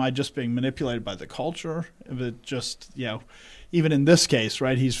go, am I just being manipulated by the culture? If it just, even in this case,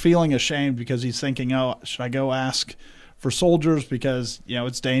 right, he's feeling ashamed because he's thinking, oh, should I go ask for soldiers because,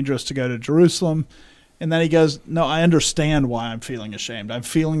 it's dangerous to go to Jerusalem? And then he goes, no, I understand why I'm feeling ashamed. I'm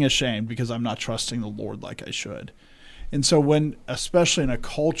feeling ashamed because I'm not trusting the Lord like I should. And so when, especially in a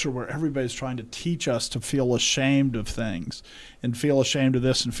culture where everybody's trying to teach us to feel ashamed of things and feel ashamed of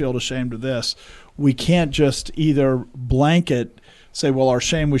this and feel ashamed of this, we can't just either blanket say, well, our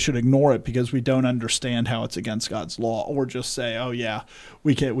shame, we should ignore it because we don't understand how it's against God's law, or just say, oh yeah,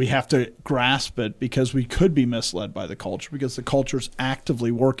 we have to grasp it because we could be misled by the culture because the culture's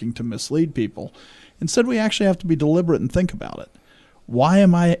actively working to mislead people. Instead, we actually have to be deliberate and think about it. Why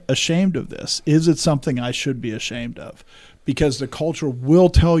am I ashamed of this? Is it something I should be ashamed of? Because the culture will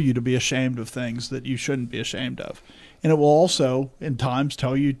tell you to be ashamed of things that you shouldn't be ashamed of. And it will also, in times,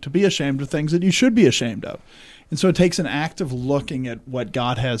 tell you to be ashamed of things that you should be ashamed of. And so it takes an active looking at what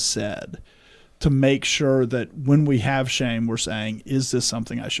God has said to make sure that when we have shame, we're saying, is this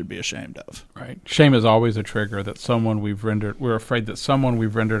something I should be ashamed of? Right. Shame is always a trigger that we're afraid that someone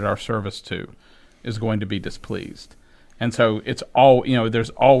we've rendered our service to is going to be displeased. And so it's there's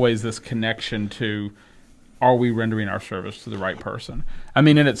always this connection to, are we rendering our service to the right person?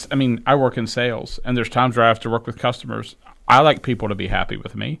 I work in sales, and there's times where I have to work with customers. I like people to be happy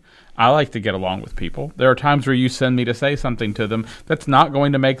with me. I like to get along with people. There are times where you send me to say something to them that's not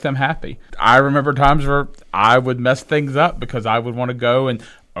going to make them happy. I remember times where I would mess things up because I would want to go and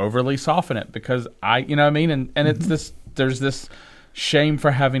overly soften it because and it's this, there's this shame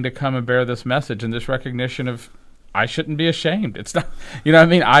for having to come and bear this message and this recognition of, I shouldn't be ashamed. It's not,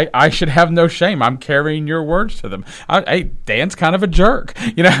 I should have no shame. I'm carrying your words to them. Hey, Dan's kind of a jerk.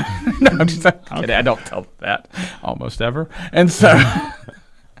 No, I'm just kidding. I don't tell that almost ever. And so,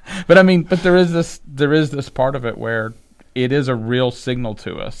 but there is this part of it where it is a real signal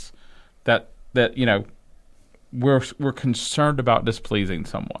to us that we're concerned about displeasing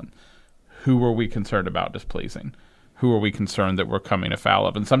someone. Who are we concerned about displeasing? Who are we concerned that we're coming afoul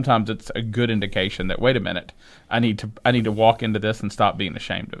of? And sometimes it's a good indication that, wait a minute, I need to walk into this and stop being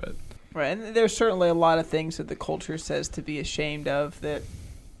ashamed of it. Right, and there's certainly a lot of things that the culture says to be ashamed of that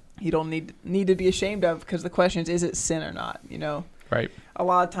you don't need to be ashamed of, because the question is it sin or not? Right. A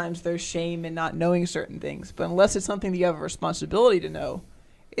lot of times there's shame in not knowing certain things, but unless it's something that you have a responsibility to know,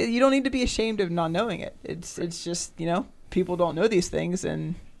 you don't need to be ashamed of not knowing it. It's just people don't know these things,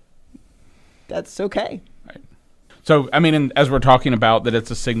 and that's okay. Right. So, and as we're talking about that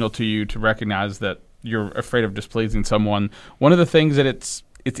it's a signal to you to recognize that you're afraid of displeasing someone, one of the things that it's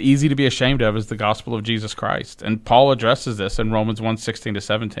easy to be ashamed of is the gospel of Jesus Christ. And Paul addresses this in Romans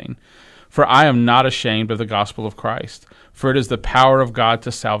 1:16-17. For I am not ashamed of the gospel of Christ, for it is the power of God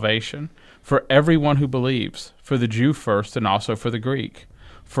to salvation, for everyone who believes, for the Jew first and also for the Greek.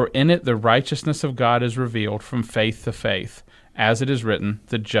 For in it the righteousness of God is revealed from faith to faith, as it is written,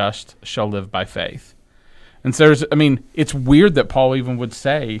 the just shall live by faith. And so it's weird that Paul even would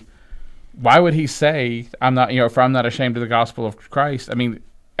say, why would he say, I'm not ashamed of the gospel of Christ?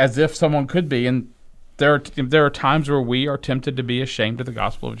 As if someone could be. And there are times where we are tempted to be ashamed of the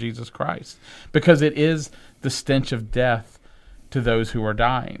gospel of Jesus Christ because it is the stench of death to those who are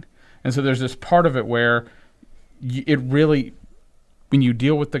dying. And so there's this part of it where when you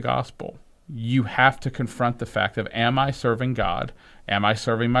deal with the gospel, you have to confront the fact of, am I serving God? Am I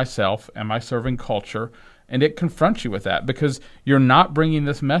serving myself? Am I serving culture? And it confronts you with that because you're not bringing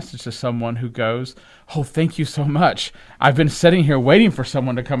this message to someone who goes, oh, thank you so much. I've been sitting here waiting for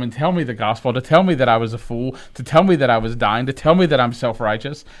someone to come and tell me the gospel, to tell me that I was a fool, to tell me that I was dying, to tell me that I'm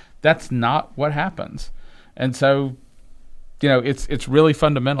self-righteous. That's not what happens. And so, it's really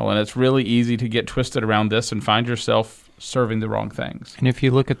fundamental, and it's really easy to get twisted around this and find yourself serving the wrong things. And if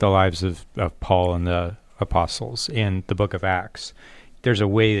you look at the lives of Paul and the apostles in the book of Acts, there's a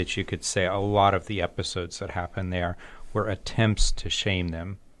way that you could say a lot of the episodes that happen there were attempts to shame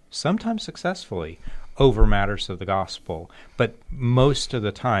them, sometimes successfully, over matters of the gospel. But most of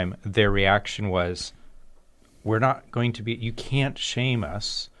the time, their reaction was, you can't shame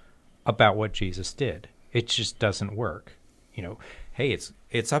us about what Jesus did. It just doesn't work. Hey,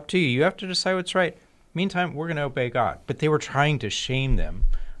 it's up to you. You have to decide what's right. Meantime, we're going to obey God. But they were trying to shame them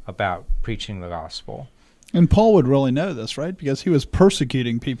about preaching the gospel. And Paul would really know this, right? Because he was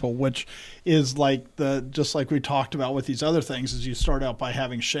persecuting people, which is just like we talked about with these other things, is you start out by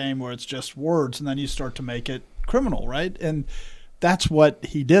having shame where it's just words, and then you start to make it criminal, right? And that's what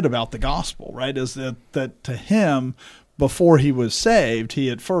he did about the gospel, right? Is that to him, before he was saved, he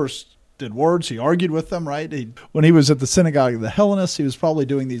at first did words, he argued with them, right? When he was at the synagogue of the Hellenists, he was probably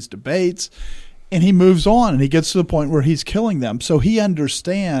doing these debates. And he moves on, and he gets to the point where he's killing them. So he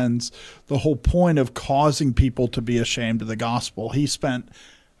understands the whole point of causing people to be ashamed of the gospel. He spent,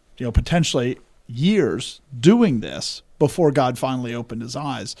 potentially years doing this before God finally opened his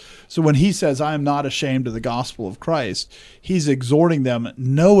eyes. So when he says, I am not ashamed of the gospel of Christ, he's exhorting them,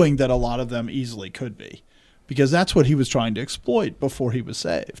 knowing that a lot of them easily could be, because that's what he was trying to exploit before he was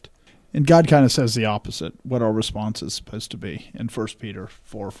saved. And God kind of says the opposite, what our response is supposed to be in 1 Peter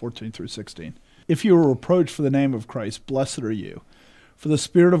 4:14-16. If you are reproached for the name of Christ, blessed are you, for the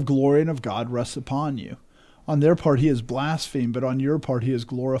Spirit of glory and of God rests upon you. On their part he is blasphemed, but on your part he is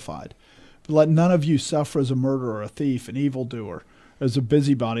glorified. But let none of you suffer as a murderer, a thief, an evildoer, as a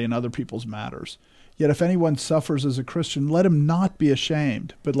busybody in other people's matters. Yet if anyone suffers as a Christian, let him not be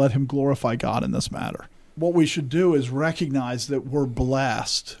ashamed, but let him glorify God in this matter. What we should do is recognize that we're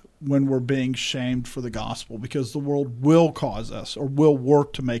blessed when we're being shamed for the gospel, because the world will cause us, or will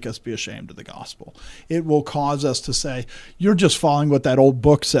work to make us be ashamed of the gospel. It will cause us to say, you're just following what that old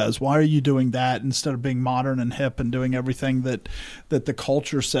book says. Why are you doing that instead of being modern and hip and doing everything that the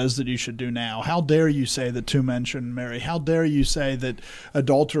culture says that you should do now? How dare you say that two men shouldn't marry? How dare you say that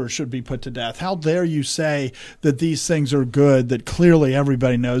adulterers should be put to death? How dare you say that these things are good that clearly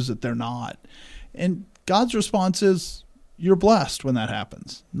everybody knows that they're not? And God's response is, you're blessed when that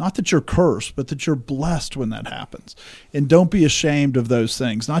happens. Not that you're cursed, but that you're blessed when that happens. And don't be ashamed of those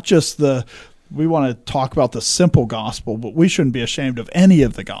things. Not just we want to talk about the simple gospel, but we shouldn't be ashamed of any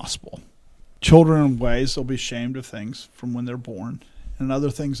of the gospel. Children in ways they'll be ashamed of things from when they're born, and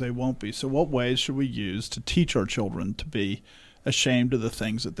other things they won't be. So what ways should we use to teach our children to be ashamed of the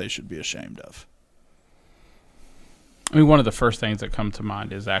things that they should be ashamed of? I mean, one of the first things that come to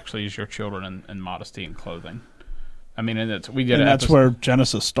mind is your children and modesty and clothing. I mean, and that's where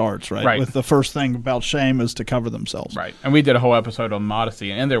Genesis starts, right? Right. With the first thing about shame is to cover themselves. Right. And we did a whole episode on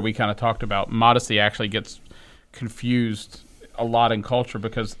modesty, and in there we kind of talked about modesty actually gets confused a lot in culture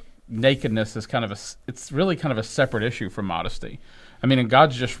because nakedness is it's really kind of a separate issue from modesty. I mean, and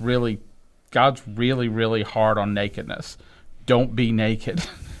God's really, really hard on nakedness. Don't be naked.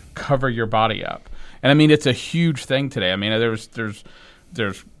 Cover your body up. And I mean, it's a huge thing today. I mean,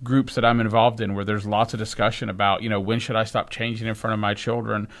 there's groups that I'm involved in where there's lots of discussion about, when should I stop changing in front of my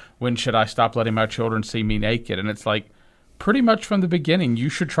children? When should I stop letting my children see me naked? And it's like, pretty much from the beginning, you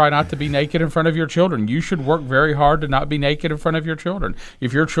should try not to be naked in front of your children. You should work very hard to not be naked in front of your children.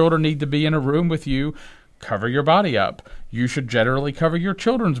 If your children need to be in a room with you, cover your body up. You should generally cover your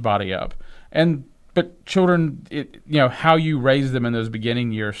children's body up. But children, how you raise them in those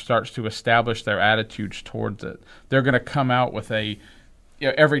beginning years starts to establish their attitudes towards it. They're going to come out with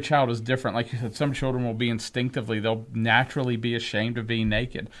every child is different. Like you said, some children will be they'll naturally be ashamed of being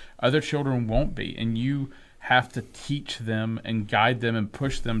naked. Other children won't be. And you have to teach them and guide them and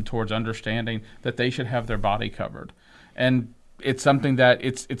push them towards understanding that they should have their body covered. And it's something that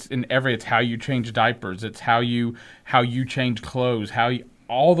it's how you change diapers. It's how you change clothes,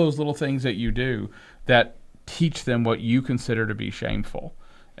 all those little things that you do that teach them what you consider to be shameful.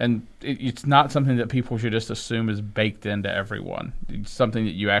 And it's not something that people should just assume is baked into everyone. It's something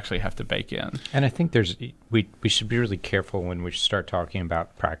that you actually have to bake in. And I think we should be really careful when we start talking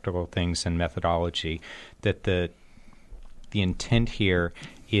about practical things and methodology, that the intent here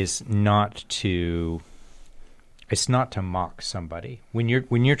is not to mock somebody. When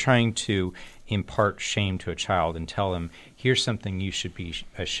you're trying to impart shame to a child and tell them, here's something you should be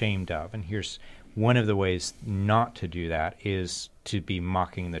ashamed of, and here's one of the ways not to do that is to be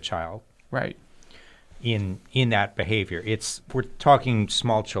mocking the child. Right. In that behavior. We're talking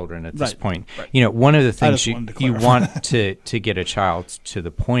small children at this point. Right. One of the things you want to get a child to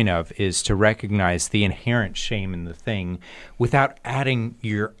the point of is to recognize the inherent shame in the thing without adding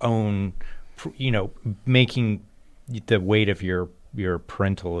your own, making the weight of your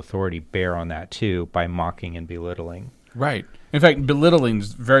parental authority bear on that too by mocking and belittling. Right. In fact, belittling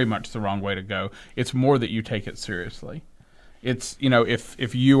is very much the wrong way to go. It's more that you take it seriously. It's,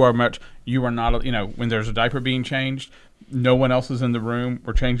 if you are not, when there's a diaper being changed, no one else is in the room.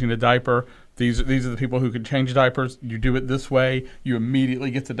 We're changing the diaper. These are the people who can change diapers. You do it this way. You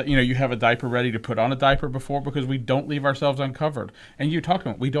immediately get you have a diaper ready to put on a diaper before, because we don't leave ourselves uncovered. And you talk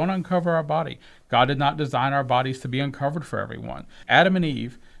about, we don't uncover our body. God did not design our bodies to be uncovered for everyone. Adam and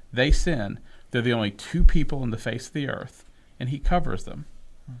Eve, they sin. They're the only two people on the face of the earth, and he covers them.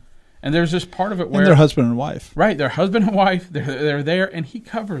 And there's this part of it where... And they're husband and wife. Right, they're husband and wife. They're there, and he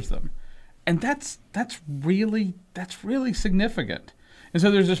covers them. And that's really significant. And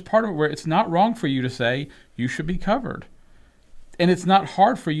so there's this part of it where it's not wrong for you to say, you should be covered. And it's not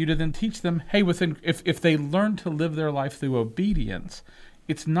hard for you to then teach them, hey, if they learn to live their life through obedience,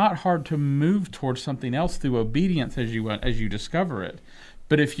 it's not hard to move towards something else through obedience as you discover it.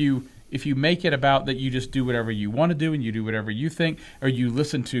 But if you make it about that you just do whatever you want to do and you do whatever you think, or you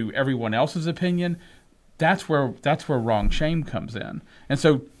listen to everyone else's opinion, that's where wrong shame comes in. And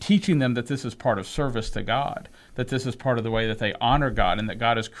so teaching them that this is part of service to God, that this is part of the way that they honor God, and that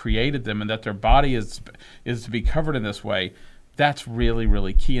God has created them, and that their body is to be covered in this way, that's really,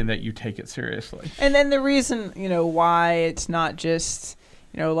 really key, and that you take it seriously. And then the reason, why it's not just...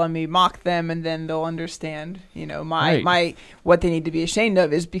 let me mock them and then they'll understand, my what they need to be ashamed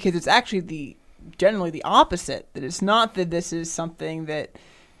of, is because it's actually generally the opposite. That it's not that this is something that,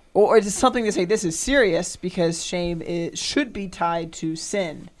 or it's something to say this is serious, because shame should be tied to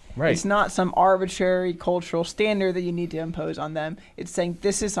sin Right. It's not some arbitrary cultural standard that you need to impose on them. It's saying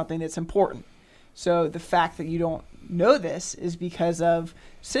this is something that's important. So the fact that you don't know this is because of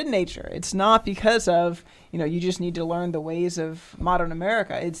sin nature. It's not because of, you just need to learn the ways of modern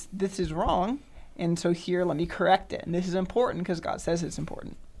America. It's this is wrong, and so here, let me correct it. And this is important because God says it's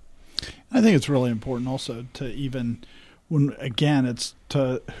important. I think it's really important also to even, when again, it's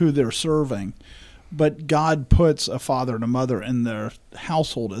to who they're serving. But God puts a father and a mother in their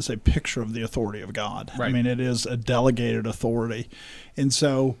household as a picture of the authority of God. Right. I mean, it is a delegated authority. And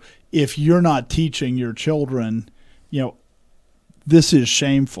so if you're not teaching your children, this is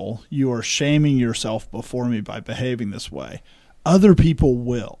shameful, you are shaming yourself before me by behaving this way, other people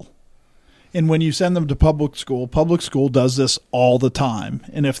will. And when you send them to public school does this all the time.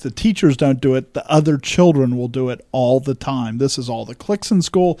 And if the teachers don't do it, the other children will do it all the time. This is all the cliques in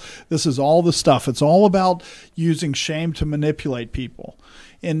school. This is all the stuff. It's all about using shame to manipulate people.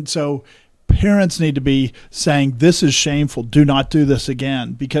 And so parents need to be saying, this is shameful. Do not do this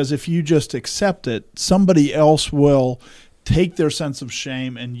again. Because if you just accept it, somebody else will take their sense of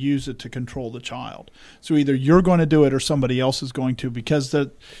shame and use it to control the child. So either you're going to do it or somebody else is going to, because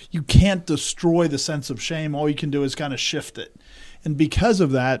you can't destroy the sense of shame. All you can do is kind of shift it. And because of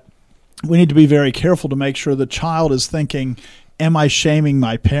that, we need to be very careful to make sure the child is thinking, am I shaming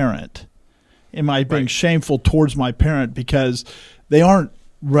my parent? Am I being shameful towards my parent? Because they aren't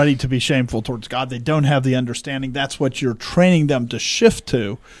ready to be shameful towards God. They don't have the understanding. That's what you're training them to shift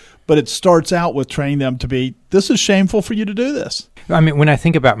to. But it starts out with training them to be, this is shameful for you to do this. I mean, when I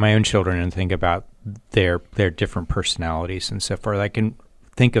think about my own children and think about their different personalities and so forth, I can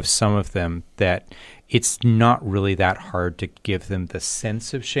think of some of them that it's not really that hard to give them the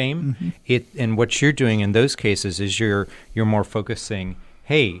sense of shame. Mm-hmm. And what you're doing in those cases is you're more focusing,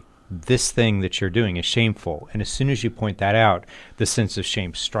 hey, this thing that you're doing is shameful. And as soon as you point that out, the sense of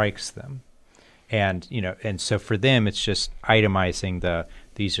shame strikes them. And, and so for them, it's just itemizing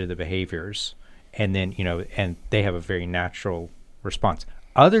these are the behaviors. And then, and they have a very natural response.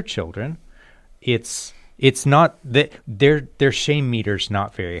 Other children, it's not that their shame meter's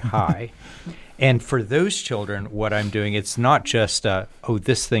not very high. And for those children, what I'm doing, it's not just,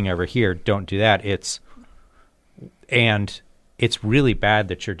 this thing over here, don't do that. And it's really bad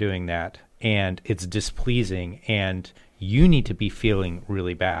that you're doing that. And it's displeasing. And you need to be feeling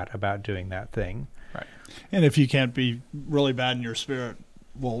really bad about doing that thing. Right. And if you can't be really bad in your spirit,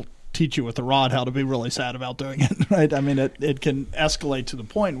 we'll teach you with the rod how to be really sad about doing it, right? I mean, it can escalate to the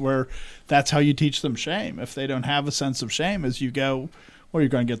point where that's how you teach them shame. If they don't have a sense of shame as you go, well, you're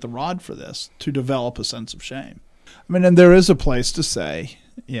going to get the rod for this, to develop a sense of shame. I mean, and there is a place to say,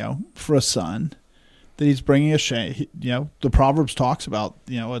 for a son, that he's bringing a shame. The Proverbs talks about,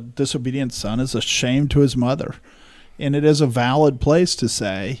 a disobedient son is a shame to his mother. And it is a valid place to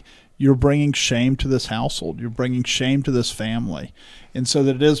say, you're bringing shame to this household. You're bringing shame to this family. And so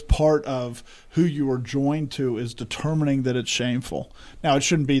that it is part of who you are joined to is determining that it's shameful. Now, it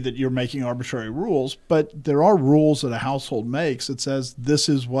shouldn't be that you're making arbitrary rules, but there are rules that a household makes. It says this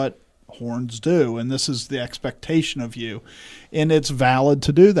is what horns do, and this is the expectation of you. And it's valid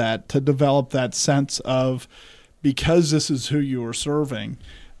to do that, to develop that sense of, because this is who you are serving,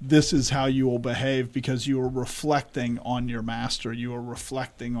 this is how you will behave, because you are reflecting on your master. You are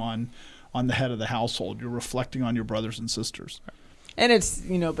reflecting on the head of the household. You're reflecting on your brothers and sisters. And it's,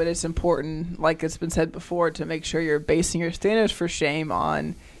 but it's important, like it's been said before, to make sure you're basing your standards for shame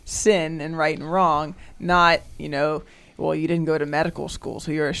on sin and right and wrong, not, well, you didn't go to medical school,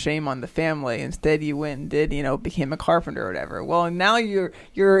 so you're a shame on the family. Instead, you went and did, became a carpenter or whatever. Well, now you're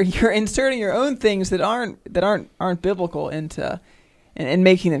inserting your own things that aren't biblical into and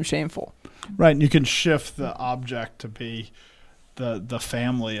making them shameful. Right, and you can shift the object to be the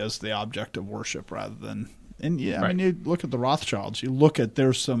family as the object of worship rather than. And yeah, right. I mean, you look at the Rothschilds. You look at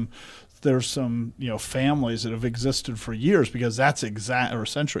there's some families that have existed for years because or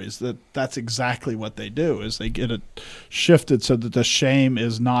centuries that's exactly what they do is they get it shifted so that the shame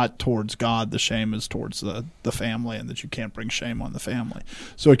is not towards God, the shame is towards the family, and that you can't bring shame on the family.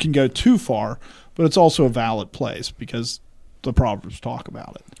 So it can go too far, but it's also a valid place because the Proverbs talk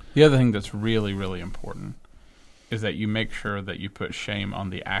about it. The other thing that's really, really important is that you make sure that you put shame on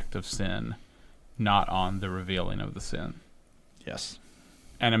the act of sin, not on the revealing of the sin. Yes.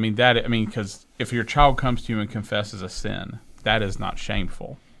 And because if your child comes to you and confesses a sin, that is not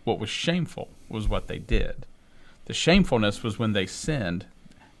shameful. What was shameful was what they did. The shamefulness was when they sinned,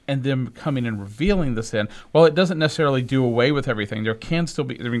 and them coming and revealing the sin. Well, it doesn't necessarily do away with everything. There can still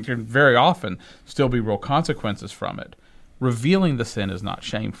be, there can very often still be real consequences from it. Revealing the sin is not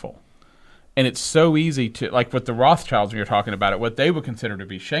shameful. And it's so easy to, like with the Rothschilds when you're talking about it, what they would consider to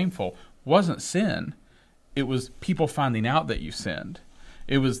be shameful wasn't sin. It was people finding out that you sinned.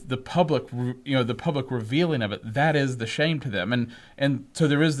 It was the public, the public revealing of it. That is the shame to them. And so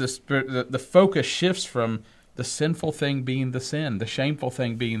there is this, the focus shifts from the sinful thing being the sin, the shameful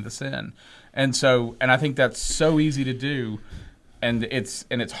thing being the sin. And I think that's so easy to do. And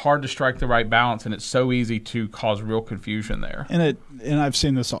it's hard to strike the right balance, and it's so easy to cause real confusion there. And I've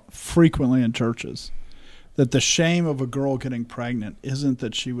seen this frequently in churches, that the shame of a girl getting pregnant isn't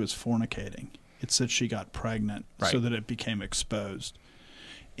that she was fornicating; it's that she got pregnant, right, so that it became exposed.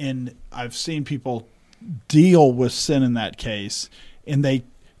 And I've seen people deal with sin in that case, and they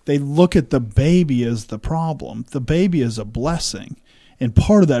look at the baby as the problem. The baby is a blessing. And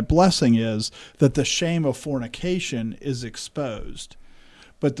part of that blessing is that the shame of fornication is exposed.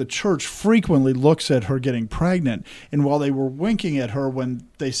 But the church frequently looks at her getting pregnant, and while they were winking at her when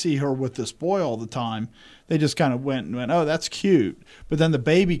they see her with this boy all the time, they just kind of went, oh, that's cute. But then the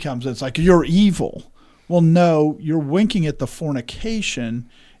baby comes and it's like, you're evil. Well, no, you're winking at the fornication,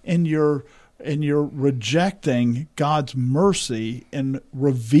 and you're rejecting God's mercy and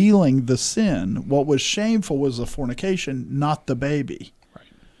revealing the sin. What was shameful was the fornication, not the baby. Right.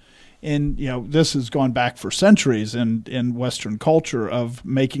 And, this has gone back for centuries in Western culture of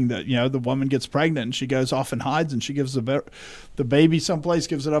making the woman gets pregnant and she goes off and hides, and she gives the baby someplace,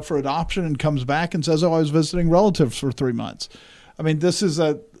 gives it up for adoption, and comes back and says, oh, I was visiting relatives for 3 months. I mean, this is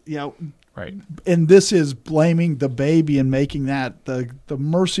right. And this is blaming the baby and making that the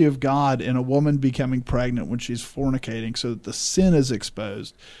mercy of God in a woman becoming pregnant when she's fornicating, so that the sin is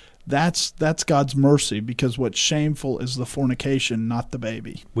exposed. That's God's mercy, because what's shameful is the fornication, not the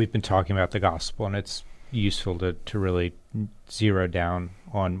baby. We've been talking about the gospel, and it's useful to really zero down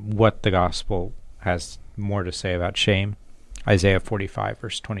on what the gospel has more to say about shame. Isaiah 45,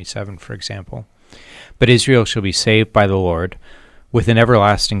 verse 27, for example. But Israel shall be saved by the Lord with an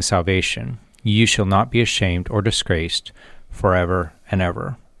everlasting salvation. You shall not be ashamed or disgraced forever and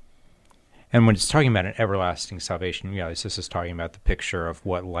ever. And when it's talking about an everlasting salvation, you realize this is talking about the picture of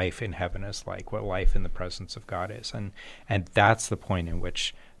what life in heaven is like, what life in the presence of God is. And that's the point in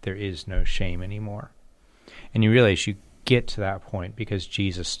which there is no shame anymore. And you realize you get to that point because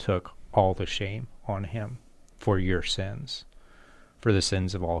Jesus took all the shame on him for your sins, for the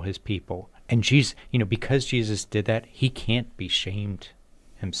sins of all his people. And Jesus, because Jesus did that, he can't be shamed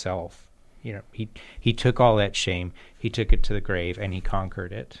himself. He took all that shame, he took it to the grave, and he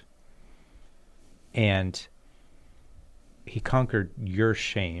conquered it. And he conquered your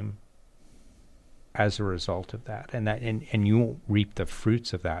shame as a result of that. And you won't reap the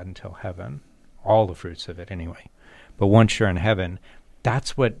fruits of that until heaven. All the fruits of it anyway. But once you're in heaven,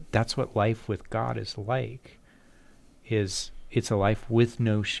 that's what life with God is like. It's a life with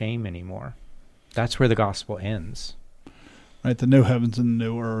no shame anymore. That's where the gospel ends. Right, the new heavens and the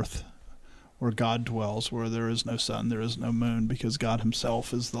new earth, where God dwells, where there is no sun, there is no moon, because God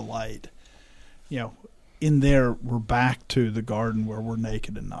himself is the light. In there, we're back to the garden where we're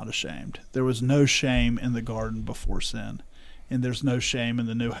naked and not ashamed. There was no shame in the garden before sin, and there's no shame in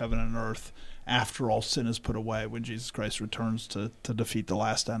the new heaven and earth after all sin is put away, when Jesus Christ returns to defeat the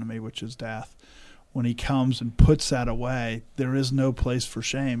last enemy, which is death. When he comes and puts that away, there is no place for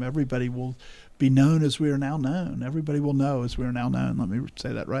shame. Everybody will be known as we are now known. Everybody will know as we are now known. Let me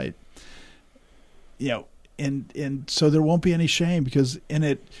say that right. And so there won't be any shame, because in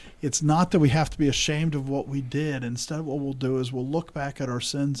it, it's not that we have to be ashamed of what we did. Instead, what we'll do is we'll look back at our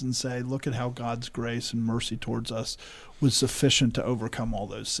sins and say, look at how God's grace and mercy towards us was sufficient to overcome all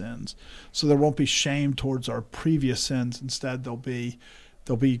those sins. So there won't be shame towards our previous sins. Instead, they'll be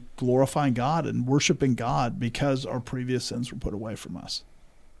glorifying God and worshiping God because our previous sins were put away from us.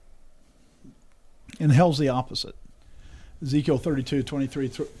 And hell's the opposite. Ezekiel 32, 23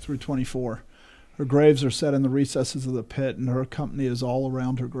 through 24. Her graves are set in the recesses of the pit, and her company is all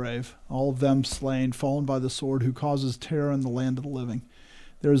around her grave, all of them slain, fallen by the sword, who causes terror in the land of the living.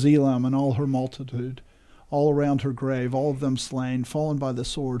 There is Elam and all her multitude, all around her grave, all of them slain, fallen by the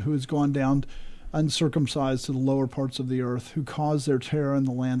sword, who has gone down uncircumcised to the lower parts of the earth, who caused their terror in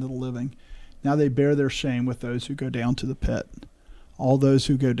the land of the living. Now they bear their shame with those who go down to the pit. All those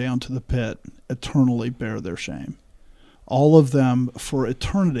who go down to the pit eternally bear their shame. All of them for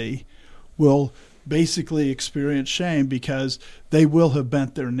eternity will basically experience shame, because they will have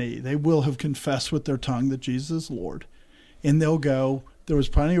bent their knee. They will have confessed with their tongue that Jesus is Lord. And they'll go, there was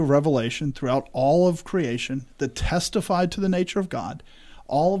plenty of revelation throughout all of creation that testified to the nature of God.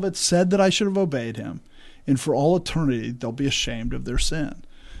 All of it said that I should have obeyed him. And for all eternity, they'll be ashamed of their sin.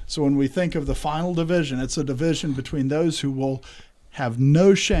 So when we think of the final division, it's a division between those who will have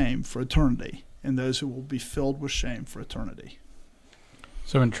no shame for eternity, and those who will be filled with shame for eternity.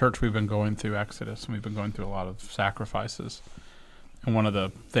 So in church, we've been going through Exodus, and we've been going through a lot of sacrifices. And one of the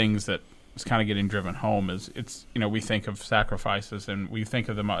things that is kind of getting driven home is we think of sacrifices and we think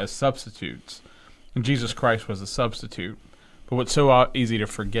of them as substitutes. And Jesus Christ was a substitute. But what's so easy to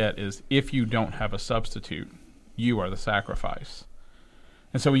forget is if you don't have a substitute, you are the sacrifice.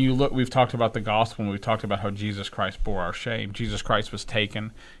 And so when you look, we've talked about the gospel, and we've talked about how Jesus Christ bore our shame. Jesus Christ was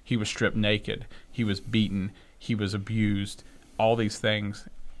taken. He was stripped naked. He was beaten. He was abused. All these things.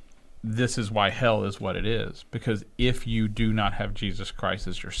 This is why hell is what it is. Because if you do not have Jesus Christ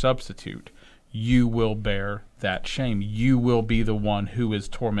as your substitute, you will bear that shame. You will be the one who is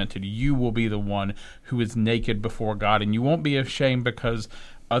tormented. You will be the one who is naked before God. And you won't be ashamed because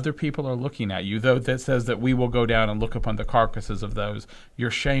other people are looking at you. Though that says that we will go down and look upon the carcasses of those,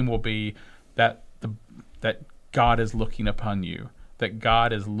 your shame will be that God is looking upon you. That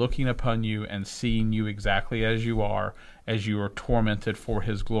God is looking upon you and seeing you exactly as you are tormented for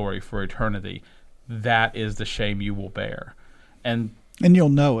his glory for eternity. That is the shame you will bear. And you'll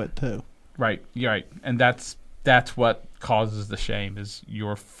know it too. Right. And that's what causes the shame, is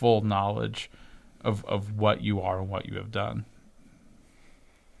your full knowledge of what you are and what you have done.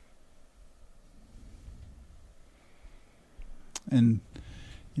 And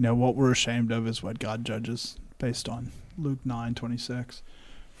what we're ashamed of is what God judges based on Luke 9:26.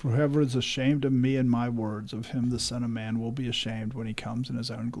 For whoever is ashamed of me and my words, of him the Son of Man will be ashamed when he comes in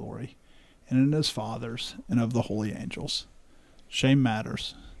his own glory, and in his Father's, and of the holy angels. Shame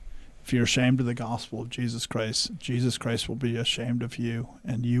matters. If you're ashamed of the gospel of Jesus Christ will be ashamed of you,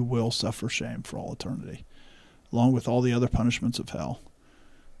 and you will suffer shame for all eternity, along with all the other punishments of hell.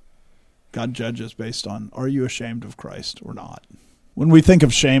 God judges based on, are you ashamed of Christ or not? When we think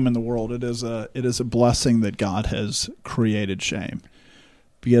of shame in the world, it is a blessing that God has created shame,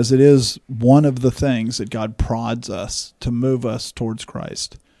 because it is one of the things that God prods us to move us towards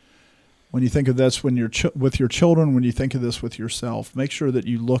Christ. When you think of this when you're with your children, when you think of this with yourself, make sure that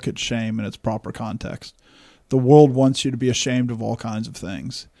you look at shame in its proper context. The world wants you to be ashamed of all kinds of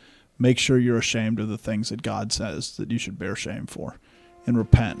things. Make sure you're ashamed of the things that God says that you should bear shame for, and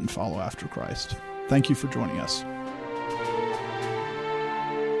repent and follow after Christ. Thank you for joining us.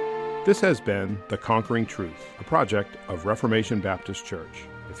 This has been The Conquering Truth, a project of Reformation Baptist Church.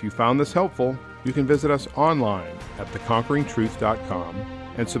 If you found this helpful, you can visit us online at theconqueringtruth.com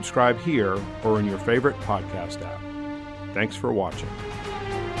and subscribe here or in your favorite podcast app. Thanks for watching.